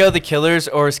the Disco, The Killers,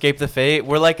 or Escape the Fate,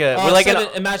 we're like an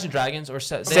Imagine Dragons or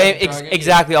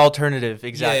exactly alternative.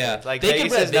 Exactly. Yeah. Like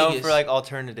Vegas is known for like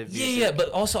alternative music. Yeah, but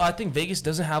also I think Vegas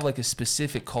doesn't have like a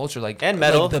specific culture and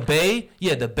metal. Like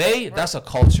the Bay, that's a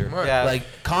culture. Yeah. Like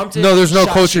Compton. No, there's no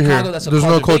culture Chicago, here. There's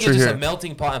no culture Vegas here. Is a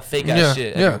melting pot of fake ass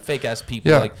shit. Yeah. Fake ass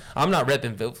people. Yeah. Like I'm not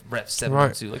repping Rep 7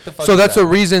 Right. Like the fuck. So that's a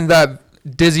reason that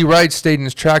Dizzy Wright stayed in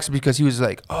his tracks, because he was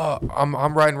like, oh,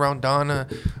 I'm riding around Donna,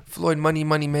 Floyd Money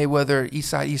Mayweather, East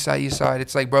Side.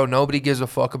 It's like, bro, nobody gives a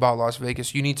fuck about Las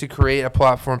Vegas. You need to create a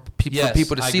platform for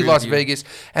people to see Las Vegas,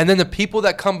 and then the people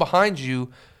that come behind you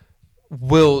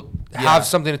will have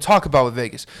something to talk about with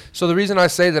Vegas. So the reason I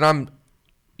say that I'm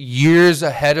years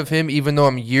ahead of him, even though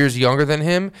I'm years younger than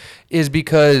him, is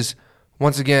because,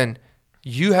 once again,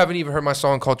 you haven't even heard my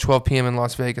song called 12 p.m. in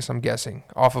Las Vegas, I'm guessing,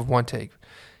 off of one take.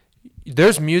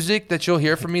 There's music that you'll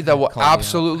hear from me that will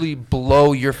absolutely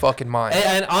blow your fucking mind.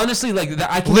 And honestly, like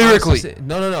that, I can lyrically. say,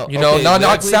 no. You know,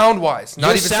 not sound wise, not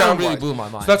even sound really wise. blew my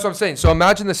mind. So that's what I'm saying. So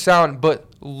imagine the sound, but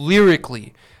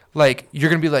lyrically, like you're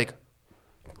gonna be like,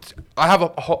 I have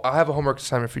a homework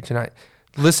assignment for you tonight.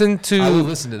 Listen to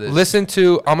this. Listen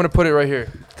to. I'm gonna put it right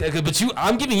here. Okay, but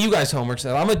I'm giving you guys homework,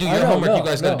 so I'm gonna do your homework. You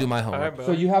guys gotta do my homework.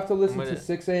 So you have to listen to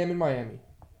 6 a.m. in Miami.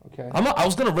 Okay. I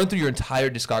was gonna run through your entire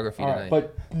discography tonight. Right,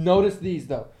 but notice these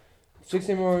though: 6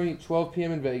 a.m. in Miami, 12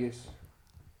 p.m. in Vegas.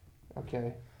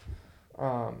 Okay.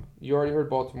 You already heard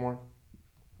Baltimore.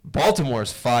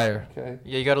 Baltimore's fire. Okay.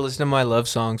 Yeah, you gotta listen to my love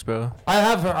songs, bro.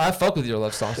 I fuck with your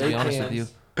love songs, to be honest with you.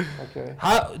 Okay.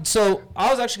 So I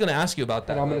was actually gonna ask you about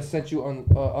that. And I'm gonna send you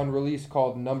unreleased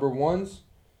called Number Ones.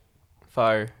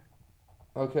 Fire.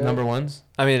 Okay. Number Ones.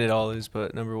 I mean, it all is,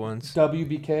 but Number Ones.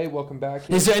 WBK, welcome back.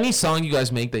 Here. Is there any song you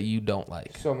guys make that you don't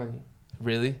like? So many.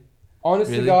 Really?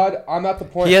 Honest to God, I'm at the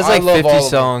point. He has like 50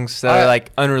 songs that are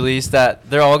like unreleased that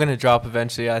they're all gonna drop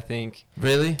eventually, I think.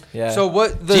 Really? Yeah. So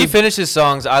what? G finishes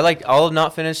songs. I like all of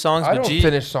not finished songs, I but don't G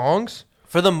finish songs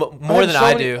for the more than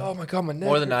I do. Oh my God, my neck.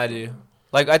 More than I do.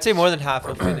 Like I'd say more than half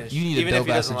of finished. You need even a if he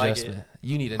dope ass doesn't like adjustment. it.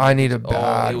 You need I need a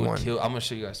bad it would one. Kill. I'm gonna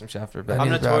show you guys some Shafter. I'm need a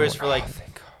bad notorious one. for like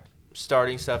thank God.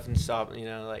 starting stuff and stopping. You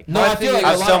know, like No, I feel like I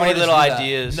have a lot so of many artists little do that.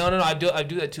 ideas. No, I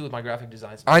do that too with my graphic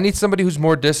designs. I need somebody who's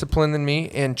more disciplined than me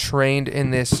and trained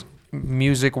in this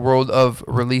music world of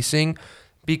releasing,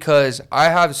 because I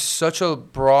have such a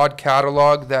broad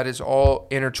catalog that is all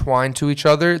intertwined to each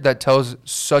other that tells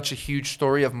such a huge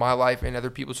story of my life and other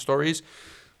people's stories.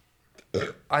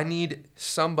 I need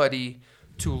somebody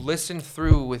to listen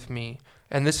through with me,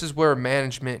 and this is where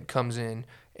management comes in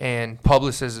and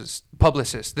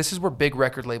publicists. This is where big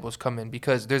record labels come in,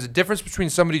 because there's a difference between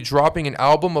somebody dropping an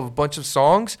album of a bunch of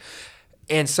songs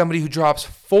and somebody who drops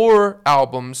 4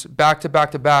 albums back to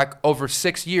back to back over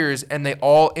 6 years, and they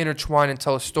all intertwine and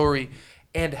tell a story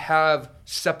and have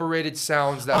separated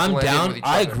sounds that I'm blend in down. with each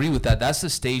I other. agree with that. That's the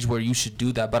stage where you should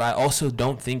do that. But I also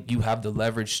don't think you have the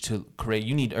leverage to create.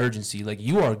 You need urgency. Like,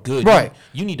 you are good. Right.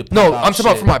 You need to put No, out I'm talking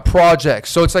about shit. for my projects.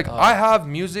 So it's like I have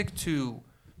music to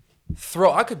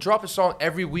throw. I could drop a song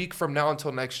every week from now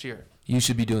until next year. You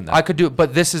should be doing that. I could do it,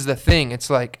 but this is the thing. It's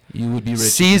like You would be rich. if you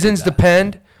seasons did that.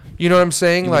 depend. You know what I'm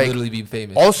saying? You would Like, literally be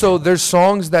famous. also, there's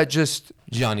songs that just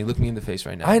Johnny, look me in the face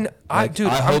right now. dude, I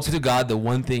I'm hope to God the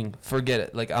one thing. Forget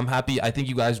it. Like, I'm happy. I think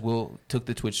you guys took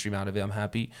the Twitch stream out of it. I'm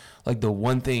happy. Like, the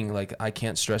one thing like I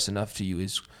can't stress enough to you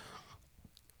is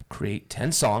create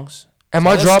 10 songs. Am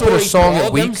I Tell dropping a story song through a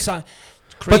all them week?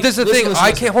 Create- But this is the listen, thing. listen, I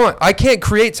listen. can't hold on. I can't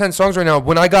create 10 songs right now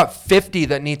when I got 50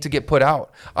 that need to get put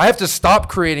out. I have to stop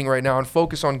creating right now and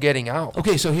focus on getting out.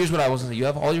 Okay, so here's what I was gonna say. You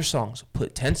have all your songs.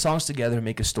 Put 10 songs together,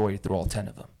 make a story through all 10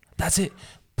 of them. That's it.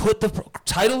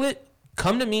 Title it.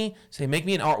 Come to me. Say, make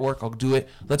me an artwork. I'll do it.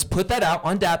 Let's put that out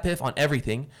on DatPiff, on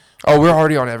everything. Oh, we're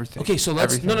already on everything. Okay, so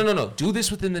let's Everything. no. Do this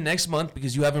within the next month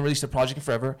because you haven't released a project in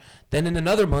forever. Then in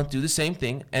another month, do the same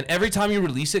thing. And every time you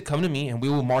release it, come to me and we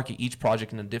will market each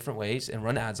project in different ways and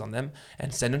run ads on them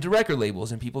and send them to record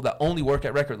labels and people that only work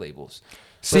at record labels.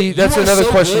 See, But that's you are another so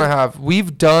question good. I have.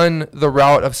 We've done the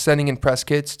route of sending in press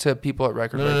kits to people at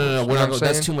record labels. No. You We're know not what I'm going,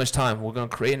 that's saying? too much time. We're going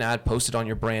to create an ad, post it on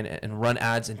your brand, and run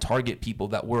ads and target people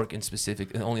that work in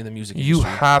specific and only in the music You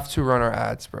industry. have to run our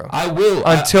ads, bro. I will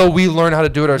Until we learn how to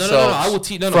do it ourselves. No. I will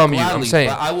teach from you. gladly, I'm saying.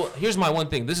 but I will. Here's my one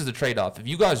thing. This is the trade-off. If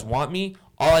you guys want me,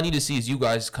 all I need to see is you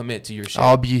guys commit to your shit.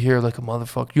 I'll be here like a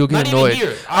motherfucker. You'll get Not even annoyed.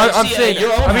 here. I'm See, saying at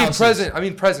your own I mean houses. present.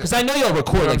 Because I know y'all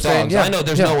record what like I'm saying? dogs. Yeah. I know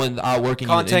there's Yeah. no one working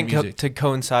Content in music. to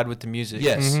coincide with the music.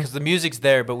 Yes. Because the music's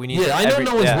there, but we need. Yeah, I know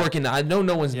no one's working. I know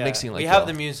no one's Yeah. mixing like we have y'all.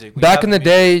 the music. We Back have in the music.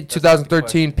 day, That's the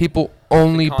 2013, question. people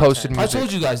only content. posted I music.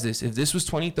 told you guys this. If this was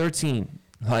 2013,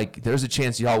 like there's a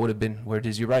chance y'all would have been where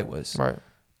Dizzy Wright was. Right.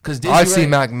 Because I see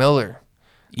Mac Miller.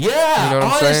 Yeah, you know what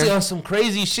I'm honestly, saying? on some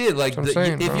crazy shit. Like, if bro.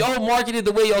 y'all marketed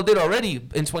the way y'all did already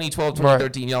in 2012,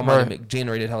 2013, y'all might have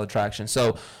generated hella traction.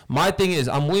 So my thing is,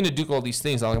 I'm willing to do all these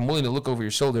things. Like, I'm willing to look over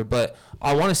your shoulder, but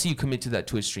I want to see you commit to that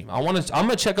Twitch stream. I'm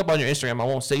gonna check up on your Instagram. I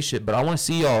won't say shit, but I want to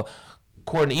see y'all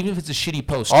coordinate, even if it's a shitty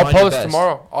post. I'll post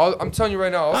tomorrow. I'm telling you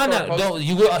right now.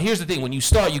 Here's the thing: when you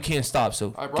start, you can't stop.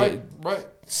 So right.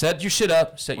 Set your shit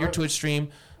up. Set your Twitch stream.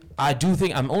 I do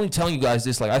think I'm only telling you guys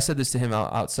this. Like I said this to him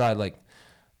outside. Like,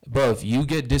 bro, if you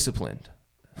get disciplined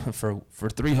for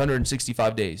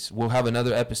 365 days, we'll have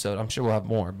another episode. I'm sure we'll have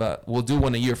more, but we'll do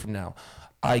one a year from now.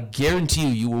 I guarantee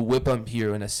you will whip up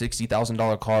here in a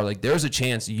 $60,000 car. Like, there's a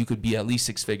chance you could be at least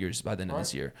six figures by the end of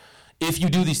this year if you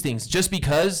do these things. Just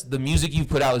because the music you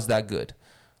put out is that good.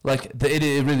 Like,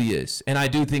 it really is. And I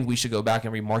do think we should go back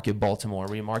and remarket Baltimore,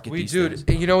 these things.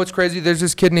 You know what's crazy? There's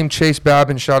this kid named Chase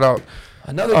Babin. Shout out.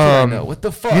 Another kid I know. What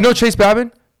the fuck? You know Chase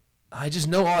Babin? I just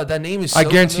know that name is so I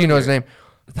guarantee familiar. you know his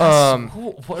name.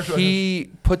 Cool.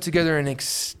 He put together an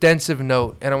extensive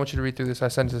note, and I want you to read through this. I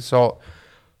sent it to Salt.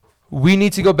 We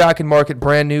need to go back and market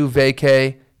brand new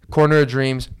Vacay, Corner of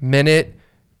Dreams, Minute,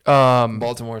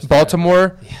 Baltimore,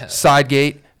 yeah.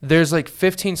 Sidegate. There's like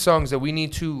 15 songs that we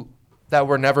need to that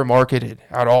were never marketed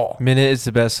at all. Minute is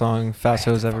the best song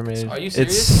Fasto's ever made. Are you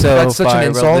serious? It's so That's such fire, an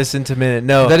insult. bro. Listen to Minute.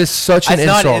 No, that is such an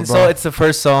insult, It's not an insult. bro. It's the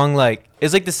first song. Like,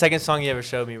 it's like the second song you ever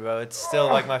showed me, bro. It's still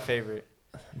like my favorite.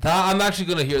 I'm actually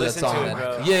gonna hear Listen that song. to it,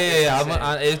 bro.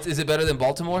 Yeah. Is it better than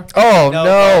Baltimore? Oh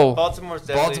no! Baltimore's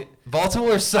definitely.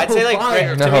 Baltimore's so I'd say like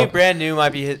fire. to me, Brand New might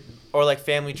be hit, or like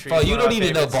Family Tree. Bro, you don't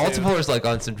even know Baltimore's like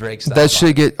on some Drake stuff. That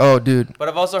should get. Oh, dude. But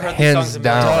I've also heard Hands these songs in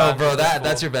down. million Oh, bro, times.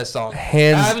 that's your best song.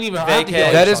 Hands. I haven't even. I have to hear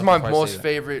all That your is songs my before I most say that.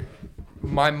 favorite.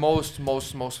 My most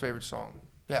favorite song.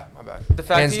 Yeah, my bad. The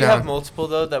fact Hands that you down. have multiple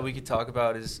though that we could talk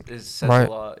about is says Right. a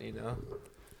lot, you know.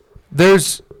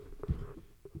 There's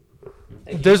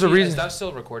a Is reason. that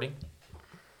still recording?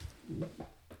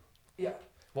 Yeah.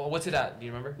 Well, what's it at? Do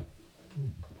you remember?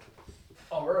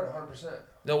 Oh, we're at 100%.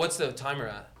 No, what's the timer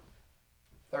at?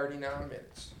 39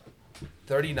 minutes.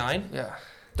 39? Yeah.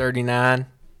 39.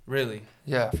 Really?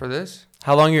 Yeah, for this?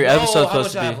 How long your episode how much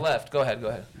supposed to I have be? left? Go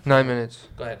ahead. 9 minutes.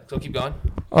 Go ahead. So keep going.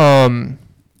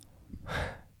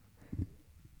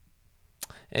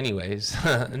 Anyways,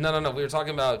 no. We were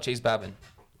talking about Chase Babin.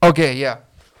 Okay, yeah.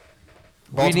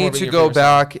 Baltimore we need being to your go favorite song.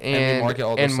 back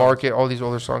And and market all these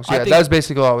older songs. I Yeah, think- that's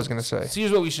basically all I was gonna say. So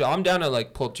here's what we should. I'm down to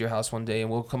like pull up to your house one day and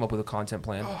we'll come up with a content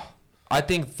plan. I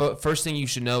think first thing you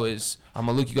should know is I'm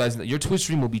gonna look you guys. Your Twitch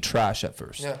stream will be trash at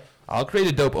first. Yeah. I'll create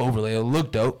a dope overlay. It'll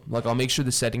look dope. Like I'll make sure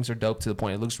the settings are dope to the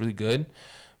point it looks really good.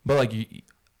 But like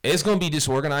it's gonna be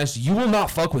disorganized. You will not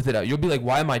fuck with it. You'll be like,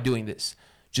 why am I doing this?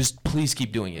 Just please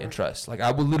keep doing it and trust. Like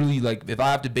I will literally like if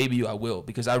I have to baby you, I will,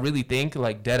 because I really think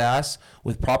like dead ass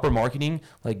with proper marketing,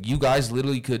 like you guys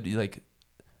literally could like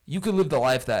you could live the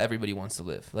life that everybody wants to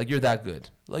live. Like you're that good.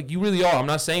 Like you really are. I'm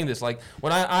not saying this. Like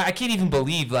when I can't even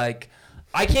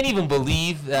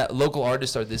believe that local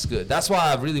artists are this good. That's why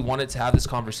I really wanted to have this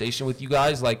conversation with you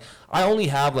guys. Like I only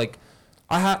have like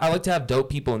I like to have dope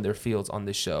people in their fields on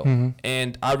this show.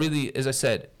 And I really, as I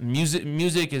said,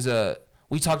 music is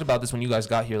we talked about this when you guys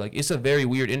got here. Like, it's a very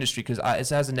weird industry because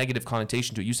it has a negative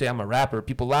connotation to it. You say I'm a rapper,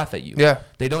 people laugh at you. Yeah.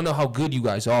 They don't know how good you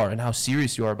guys are and how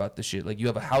serious you are about this shit. Like, you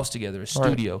have a house together, a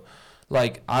studio.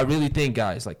 Like, I really think,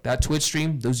 guys, like that Twitch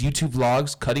stream, those YouTube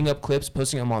vlogs, cutting up clips,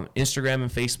 posting them on Instagram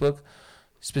and Facebook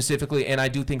specifically, and I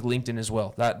do think LinkedIn as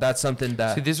well. That's something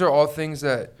that... See, these are all things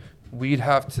that we'd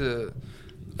have to,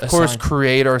 of course,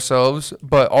 create ourselves,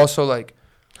 but also like...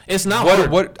 It's not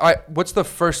hard. What's the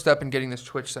first step in getting this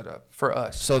Twitch set up for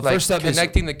us? So the like first step is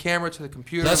connecting the camera to the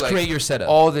computer. Let's like create your setup.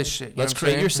 All this shit. Let's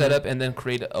create your setup and then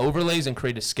create overlays and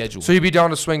create a schedule. So you'd be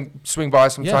down to swing by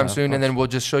sometime Yeah, soon, and then we'll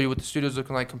just show you what the studio's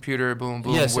looking like. Computer, boom,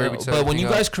 boom. Yes, where we set but when you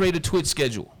everything guys up. create a Twitch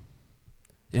schedule,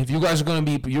 if you guys are going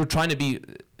to be, you're trying to be,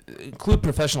 include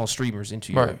professional streamers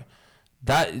into your,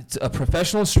 that a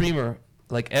professional streamer.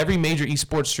 Like every major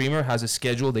esports streamer has a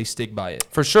schedule, they stick by it.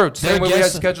 For sure. Same way we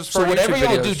have schedules for so whatever YouTube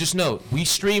y'all videos. do, just know we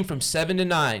stream from 7 to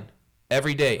 9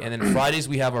 every day, and then Fridays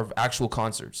we have our actual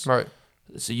concerts. Right.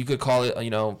 So you could call it,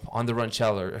 On the Run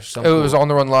Challenge or something. It was On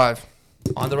the Run Live.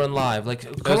 On the Run Live, like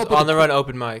On the Run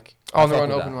open mic. On the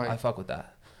Run open mic. I fuck with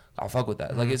that. I'll fuck with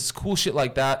that. Like it's cool shit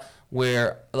like that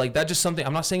where like that just something.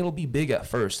 I'm not saying it'll be big at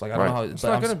first. Like I don't know how it's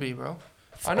not gonna be, bro.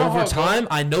 I know over time,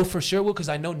 I know for sure will because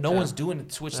I know no one's doing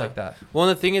Twitch like that. Well,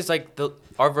 and the thing is, like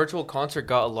our virtual concert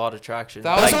got a lot of traction.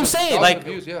 That's what I'm saying. Like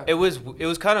it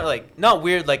was kind of like not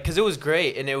weird, like because it was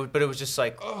great, and but it was just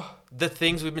like the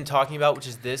things we've been talking about, which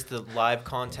is the live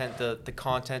content, the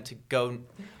content to go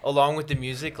along with the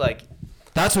music, like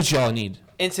that's what y'all need.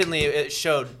 Instantly, it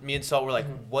showed. Me and Salt were like,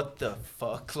 "What the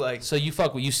fuck?" Like, so you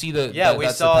fuck with you see the we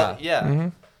saw Mm-hmm.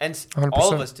 and 100%.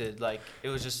 all of us did. Like, it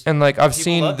was just and like I've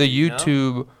seen loved the it,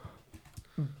 YouTube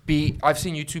beat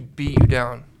you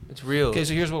down. It's real. Okay,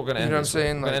 so here's what we're gonna end. You know what I'm this with.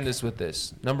 saying? We're gonna end this with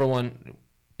this. Number one,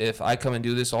 if I come and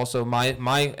do this, also my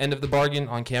end of the bargain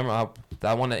on camera,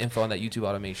 I want to info on that YouTube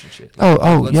automation shit.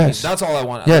 Yes. That's all I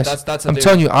want. Yes. That's. I'm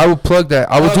telling you, I will plug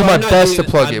that. I will do my best to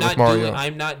plug it with Mario.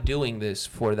 I'm not doing this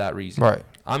for that reason. Right.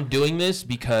 I'm doing this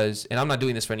because, and I'm not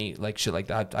doing this for any like shit like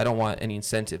that. I don't want any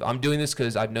incentive. I'm doing this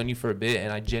because I've known you for a bit,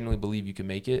 and I genuinely believe you can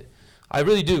make it. I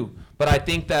really do. But I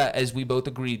think that, as we both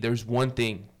agree, there's one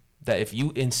thing that if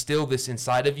you instill this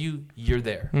inside of you, you're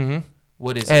there. Mm-hmm.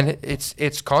 What is it? And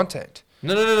it's content.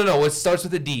 No. It starts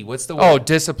with a D. What's the word? Oh,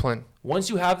 discipline. Once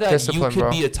you have that, Discipline, you could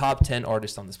be a top 10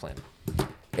 artist on this planet.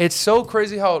 It's so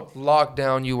crazy how locked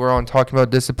down you were on talking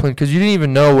about discipline because you didn't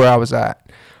even know where I was at.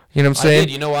 You know what I'm saying? I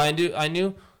did. You know why I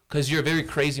knew? Because you're a very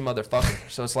crazy motherfucker.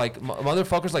 So it's like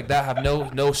motherfuckers like that have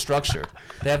no structure.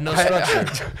 They have no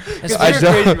structure. I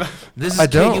don't. This is I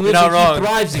don't. He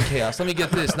thrives in chaos. Let me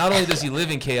get this. Not only does he live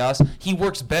in chaos, he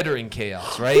works better in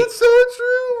chaos, right? That's so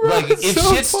true, bro. Like if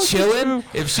so shit's chilling,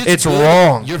 if shit's it's good,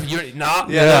 wrong. You're not.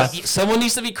 Yeah. Someone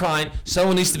needs to be crying.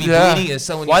 Someone needs to be bleeding, and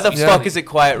someone. Why needs the to be fuck is it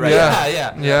quiet right now?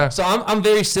 Yeah. So I'm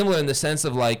very similar in the sense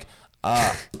of like.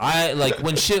 I like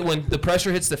when the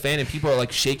pressure hits the fan and people are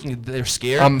like shaking, they're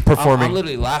scared. I'm performing. I'm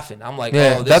literally laughing. I'm like,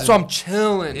 that's why I'm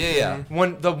chilling. Yeah.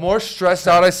 When the more stressed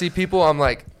out I see people, I'm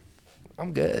like,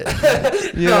 I'm good.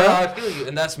 No, I feel you,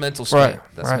 and that's mental strength.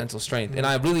 Right. That's mental strength, and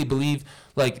I really believe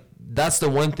like that's the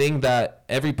one thing that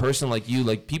every person like you,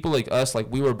 like people like us,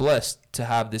 like we were blessed to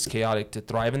have this chaotic to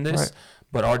thrive in this, Right.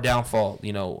 but our downfall,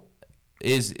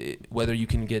 is whether you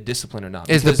can get discipline or not.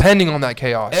 Is depending on that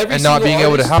chaos and not being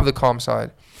able to have the calm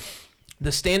side.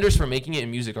 The standards for making it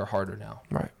in music are harder now.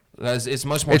 Right. It's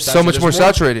much more. It's so much more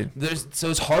saturated.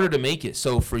 So it's harder to make it.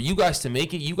 So for you guys to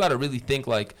make it, you got to really think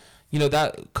like,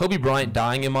 that Kobe Bryant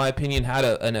dying, in my opinion, had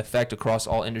an effect across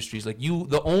all industries. Like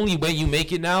the only way you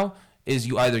make it now is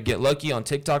you either get lucky on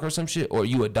TikTok or some shit, or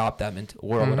you adopt that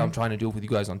or what I'm trying to do with you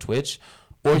guys on Twitch,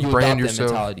 or you brand adopt yourself.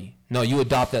 that mentality. No, you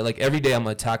adopt that. Like every day I'm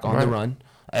gonna attack on the run.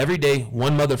 Every day,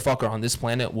 one motherfucker on this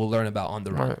planet will learn about on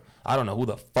the run. Right. I don't know who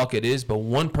the fuck it is, but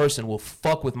one person will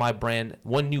fuck with my brand,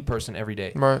 one new person every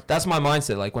day. Right. That's my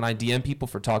mindset, like when I DM people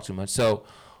for talk too much. So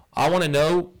I want to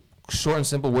know, short and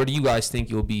simple, where do you guys think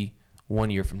you'll be 1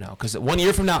 year from now? Because 1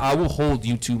 year from now, I will hold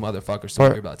you two motherfuckers to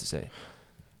what you're about to say.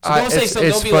 So don't say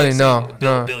something. Don't be funny. like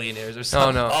No. billionaires or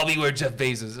something. No. I'll be where Jeff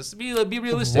Bezos is. Be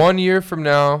realistic. 1 year from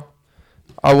now,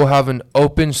 I will have an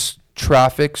open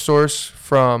traffic source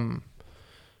from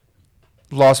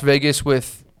Las Vegas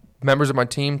with members of my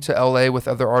team to LA with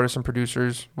other artists and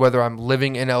producers, whether I'm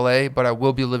living in LA, but I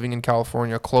will be living in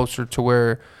California, closer to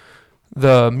where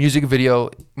my music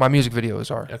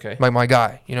videos are. Okay. Like my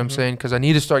guy, you know what I'm saying? Because I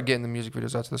need to start getting the music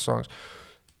videos out to the songs.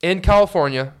 In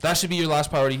California. That should be your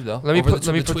last priority, though.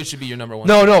 Twitch should be your number one.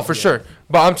 No, for sure.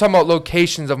 But I'm talking about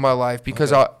locations of my life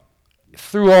because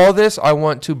through all this, I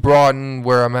want to broaden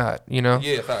where I'm at,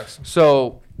 Yeah, facts.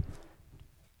 So,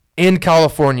 in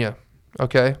California,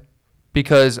 okay?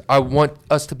 Because I want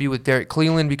us to be with Derek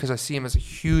Cleveland because I see him as a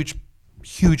huge,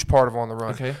 huge part of On the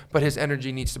Run. Okay. But his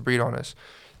energy needs to breed on us.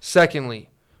 Secondly,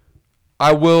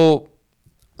 let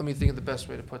me think of the best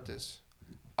way to put this.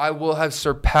 I will have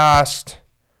surpassed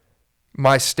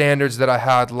my standards that I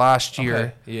had last year.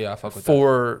 Okay. Yeah, I fuck with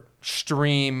for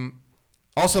stream.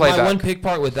 Also, playback. my one pick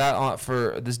part with that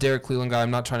for this Derek Cleveland guy,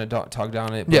 I'm not trying to talk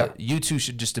down it, but you two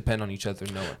should just depend on each other.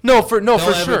 No, for Don't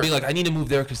sure. ever be like, I need to move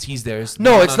there because he's there. It's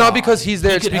not because he's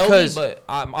there. He It's could help because me, but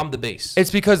I'm the base.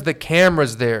 It's because the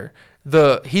camera's there.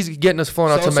 He's getting us flown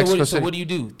out to Mexico City. So what do you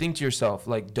do? Think to yourself,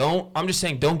 like, I'm just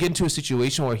saying, don't get into a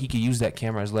situation where he could use that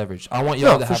camera as leverage. I want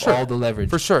y'all to have all the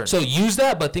leverage. For sure. So use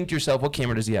that, but think to yourself, what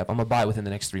camera does he have? I'm going to buy it within the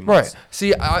next 3 months. Right.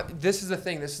 See, this is the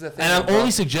thing. And I'm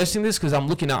only suggesting this because I'm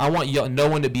looking at, I want no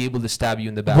one to be able to stab you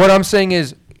in the back. What I'm saying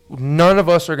is, none of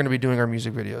us are going to be doing our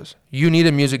music videos. You need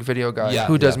a music video guy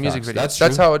who does music videos.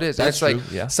 That's how it is. That's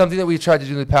something that we've tried to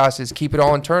do in the past is keep it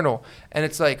all internal. And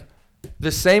it's like,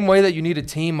 the same way that you need a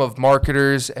team of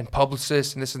marketers and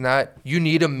publicists and this and that, you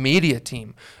need a media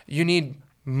team. You need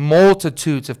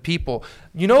multitudes of people.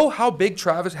 You know how big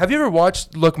Travis... Have you ever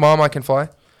watched Look, Mom, I Can Fly?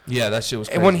 Yeah, that shit was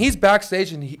crazy. And when he's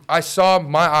backstage and I saw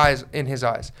my eyes in his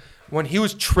eyes. When he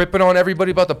was tripping on everybody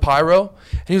about the pyro,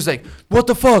 and he was like, what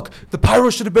the fuck? The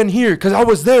pyro should have been here because I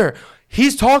was there.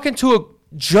 He's talking to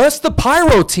just the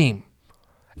pyro team.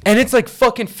 And it's like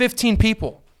fucking 15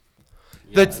 people.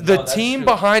 The team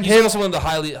behind him. He's also one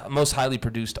of the most highly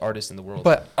produced artists in the world.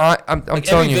 But I'm like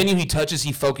telling you, every venue he touches,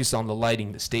 he focuses on the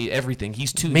lighting, the stage, everything.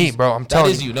 He's too bro. I'm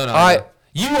telling you, that is you. No.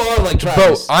 You are like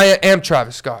Travis. Bro, I am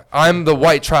Travis Scott. I'm the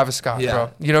white Travis Scott,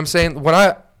 bro. You know what I'm saying? When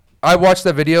I watch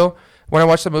that video, when I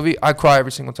watch the movie, I cry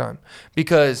every single time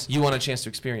because you want a chance to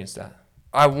experience that.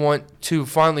 I want to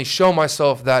finally show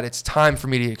myself that it's time for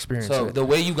me to experience it. So the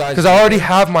way you guys, because I already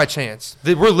have my chance.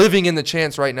 We're living in the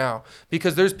chance right now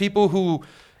because there's people who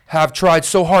have tried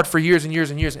so hard for years and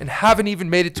years and years and haven't even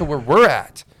made it to where we're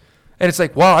at. And it's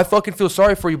like, wow, I fucking feel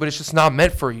sorry for you, but it's just not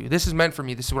meant for you. This is meant for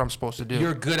me. This is what I'm supposed to do.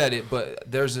 You're good at it, but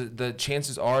the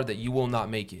chances are that you will not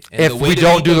make it. And if we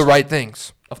don't do the right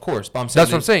things. Of course, but I'm saying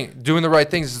that's what I'm saying. Doing the right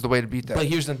things is the way to beat that. But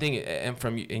here's the thing,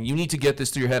 and you need to get this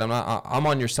through your head. I'm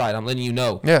on your side. I'm letting you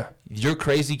know. Yeah. You're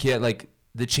crazy, kid. Like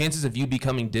the chances of you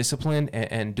becoming disciplined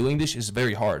and doing this is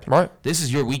very hard. Right. This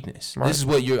is your weakness. Right. This is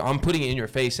what I'm putting it in your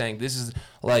face, saying this is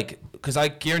like, because I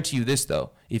guarantee you this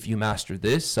though, if you master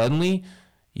this, suddenly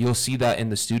you'll see that in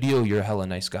the studio, you're a hella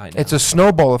nice guy now. It's a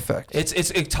snowball effect.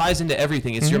 It ties into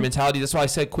everything. It's your mentality. That's why I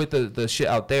said quit the shit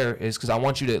out there, is because I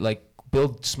want you to like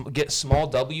get small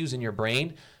W's in your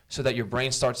brain so that your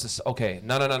brain starts to, okay,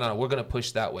 no, we're going to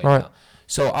push that way. Right. Now.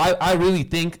 So I really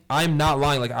think, I'm not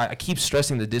lying. Like I keep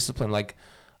stressing the discipline. Like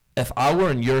if I were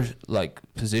in your like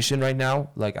position right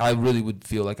now, like I really would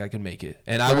feel like I could make it.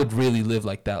 And I would really live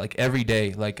like that. Like every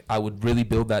day, like I would really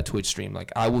build that Twitch stream.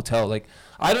 Like I will tell, like,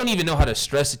 I don't even know how to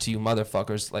stress it to you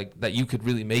motherfuckers, like that you could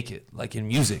really make it, like in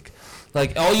music.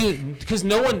 Like because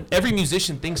every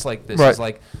musician thinks like this. Right. It's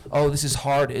like, oh, this is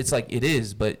hard. It's like, it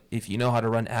is. But if you know how to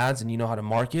run ads and you know how to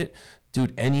market,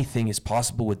 dude, anything is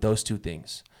possible with those two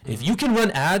things. If you can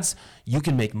run ads, you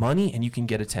can make money and you can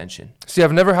get attention. See,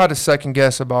 I've never had a second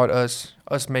guess about us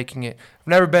making it. I've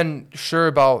never been sure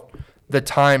about the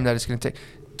time that it's going to take.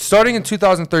 Starting in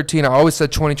 2013, I always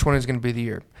said 2020 is going to be the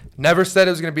year. Never said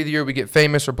it was going to be the year we get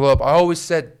famous or blow up. I always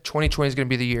said 2020 is going to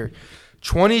be the year.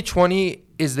 2020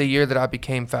 is the year that I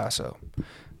became Faso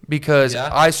because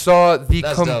I saw the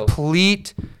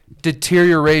complete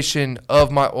deterioration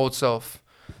of my old self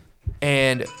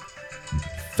and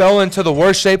fell into the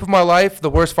worst shape of my life, the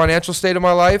worst financial state of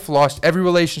my life, lost every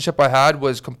relationship I had,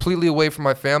 was completely away from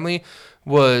my family,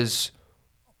 was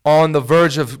on the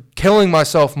verge of killing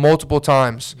myself multiple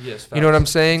times. Yes, you know what I'm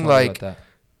saying? Like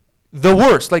the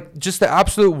worst, like just the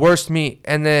absolute worst me.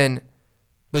 And then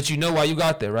but you know why you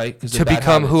got there, right? To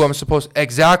become who I'm supposed to.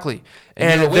 Exactly.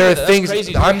 And there are things,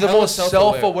 I'm the most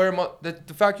self-aware.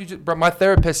 The fact my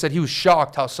therapist said he was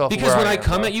shocked how self-aware because when I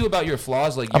come at you about your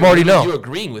flaws, like you're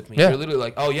agreeing with me. Yeah. You're literally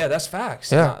like, oh yeah, that's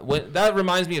facts. Yeah. That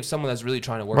reminds me of someone that's really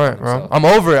trying to work on Bro. himself. I'm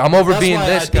over it. I'm over being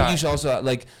this guy. I think you should also,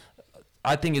 like,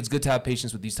 I think it's good to have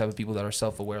patience with these type of people that are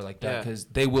self-aware like that because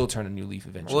they will turn a new leaf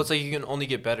eventually. Well, it's like you can only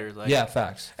get better. Like, yeah,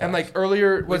 facts. And like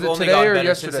earlier, was it today or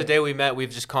yesterday? Since the day we met,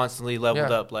 we've just constantly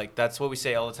leveled up. Like that's what we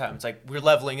say all the time. It's like we're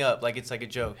leveling up. Like it's like a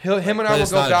joke. Him and I will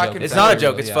go back and forth. It's not a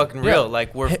joke. It's fucking real.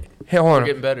 Like we're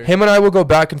getting better. Him and I will go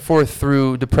back and forth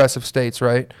through depressive states,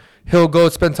 right? He'll go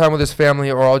spend time with his family,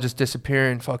 or I'll just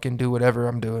disappear and fucking do whatever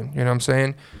I'm doing. You know what I'm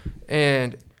saying?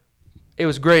 And it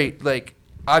was great. Like,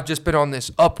 I've just been on this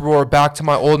uproar back to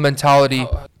my old mentality.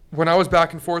 When I was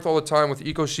back and forth all the time with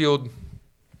EcoShield,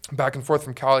 back and forth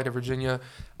from Cali to Virginia,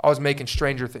 I was making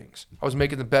Stranger Things. I was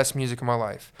making the best music of my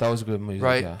life. That was good music,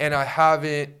 right? Yeah. And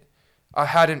I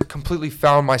hadn't completely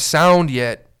found my sound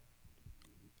yet,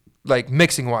 like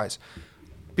mixing-wise.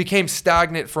 Became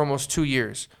stagnant for almost 2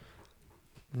 years.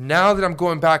 Now that I'm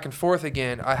going back and forth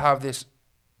again, I have this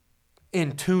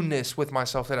in-tuneness with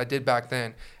myself that I did back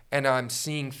then. And I'm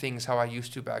seeing things how I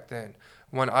used to back then.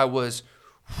 When I was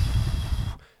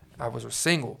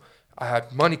single. I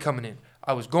had money coming in.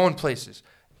 I was going places.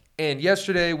 And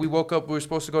yesterday we woke up, we were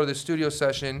supposed to go to the studio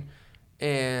session,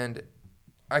 and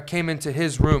I came into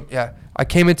his room. Yeah, I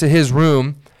came into his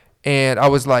room, and I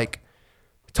was like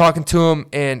talking to him,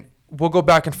 and we'll go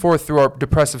back and forth through our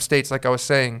depressive states, like I was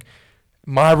saying.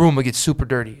 My room will get super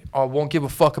dirty. I won't give a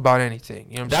fuck about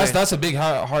anything. You know what I'm saying? That's a big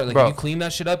heart. Like, bro, if you clean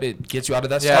that shit up, it gets you out of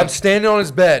that stuff. I'm standing on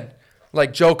his bed,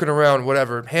 like joking around,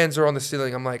 whatever. Hands are on the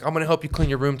ceiling. I'm like, I'm going to help you clean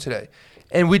your room today.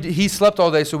 And he slept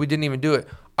all day, so we didn't even do it.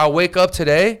 I wake up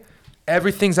today,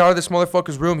 everything's out of this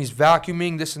motherfucker's room. He's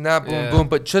vacuuming, this and that, boom, boom.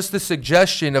 But just the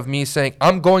suggestion of me saying,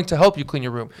 I'm going to help you clean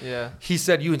your room. Yeah. He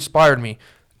said, you inspired me.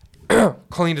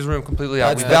 cleaned his room completely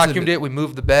out. We That's vacuumed it. We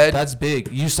moved the bed. That's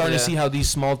big. You starting to see how these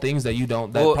small things that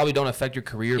probably don't affect your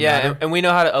career. Yeah, and we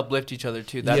know how to uplift each other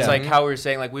too. That's like Mm-hmm. how we were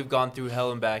saying, like we've gone through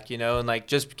hell and back, and like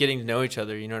just getting to know each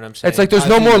other. You know what I'm saying? It's like there's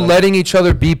no more letting each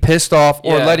other be pissed off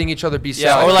or letting each other be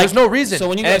sad. Or like there's no reason. So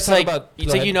when you and guys it's talk like about,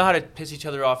 it's like you know how to piss each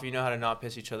other off, you know how to not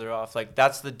piss each other off. Like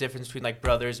that's the difference between like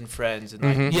brothers and friends, and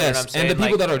like you know what I'm saying? and the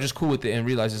people like, that are just cool with it and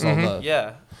realize it's all love.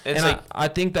 yeah. It's And like I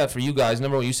think that for you guys,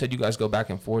 number one, you said you guys go back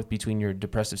and forth between your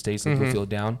depressive states, like you feel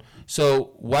down.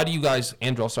 So why do you guys,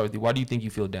 Andrew, I'll start with you. Why do you think you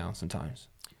feel down sometimes?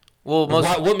 well,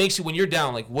 What makes you, when you're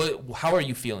down, like how are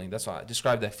you feeling? That's why I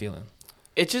describe that feeling.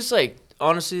 it's just like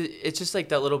honestly, it's just like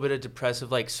that little bit of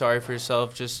depressive, like sorry for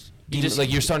yourself. Just you just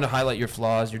like you're starting to highlight your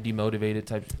flaws, you're demotivated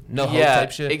type, no hope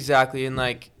type shit. Exactly, and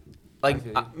like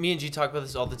me and G talk about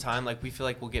this all the time. Like we feel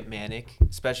like we'll get manic,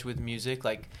 especially with music.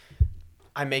 Like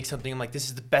I make something, I'm like, this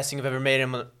is the best thing I've ever made.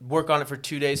 I'm gonna work on it for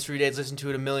 2 days, 3 days, listen to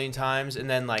it 1,000,000 times, and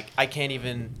then like I can't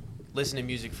even listen to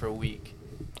music for a week.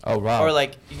 Oh wow. Or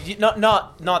like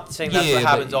not saying that's what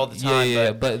happens all the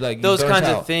time, but like those kinds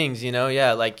out. of things,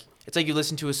 like it's like you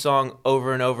listen to a song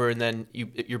over and over, and then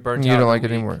you're burnt out. You don't like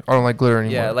it anymore. I don't like glitter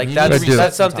anymore. Yeah, like You that's need to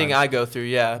reset something sometimes. I go through.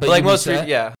 Yeah, But like you most reset?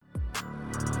 yeah.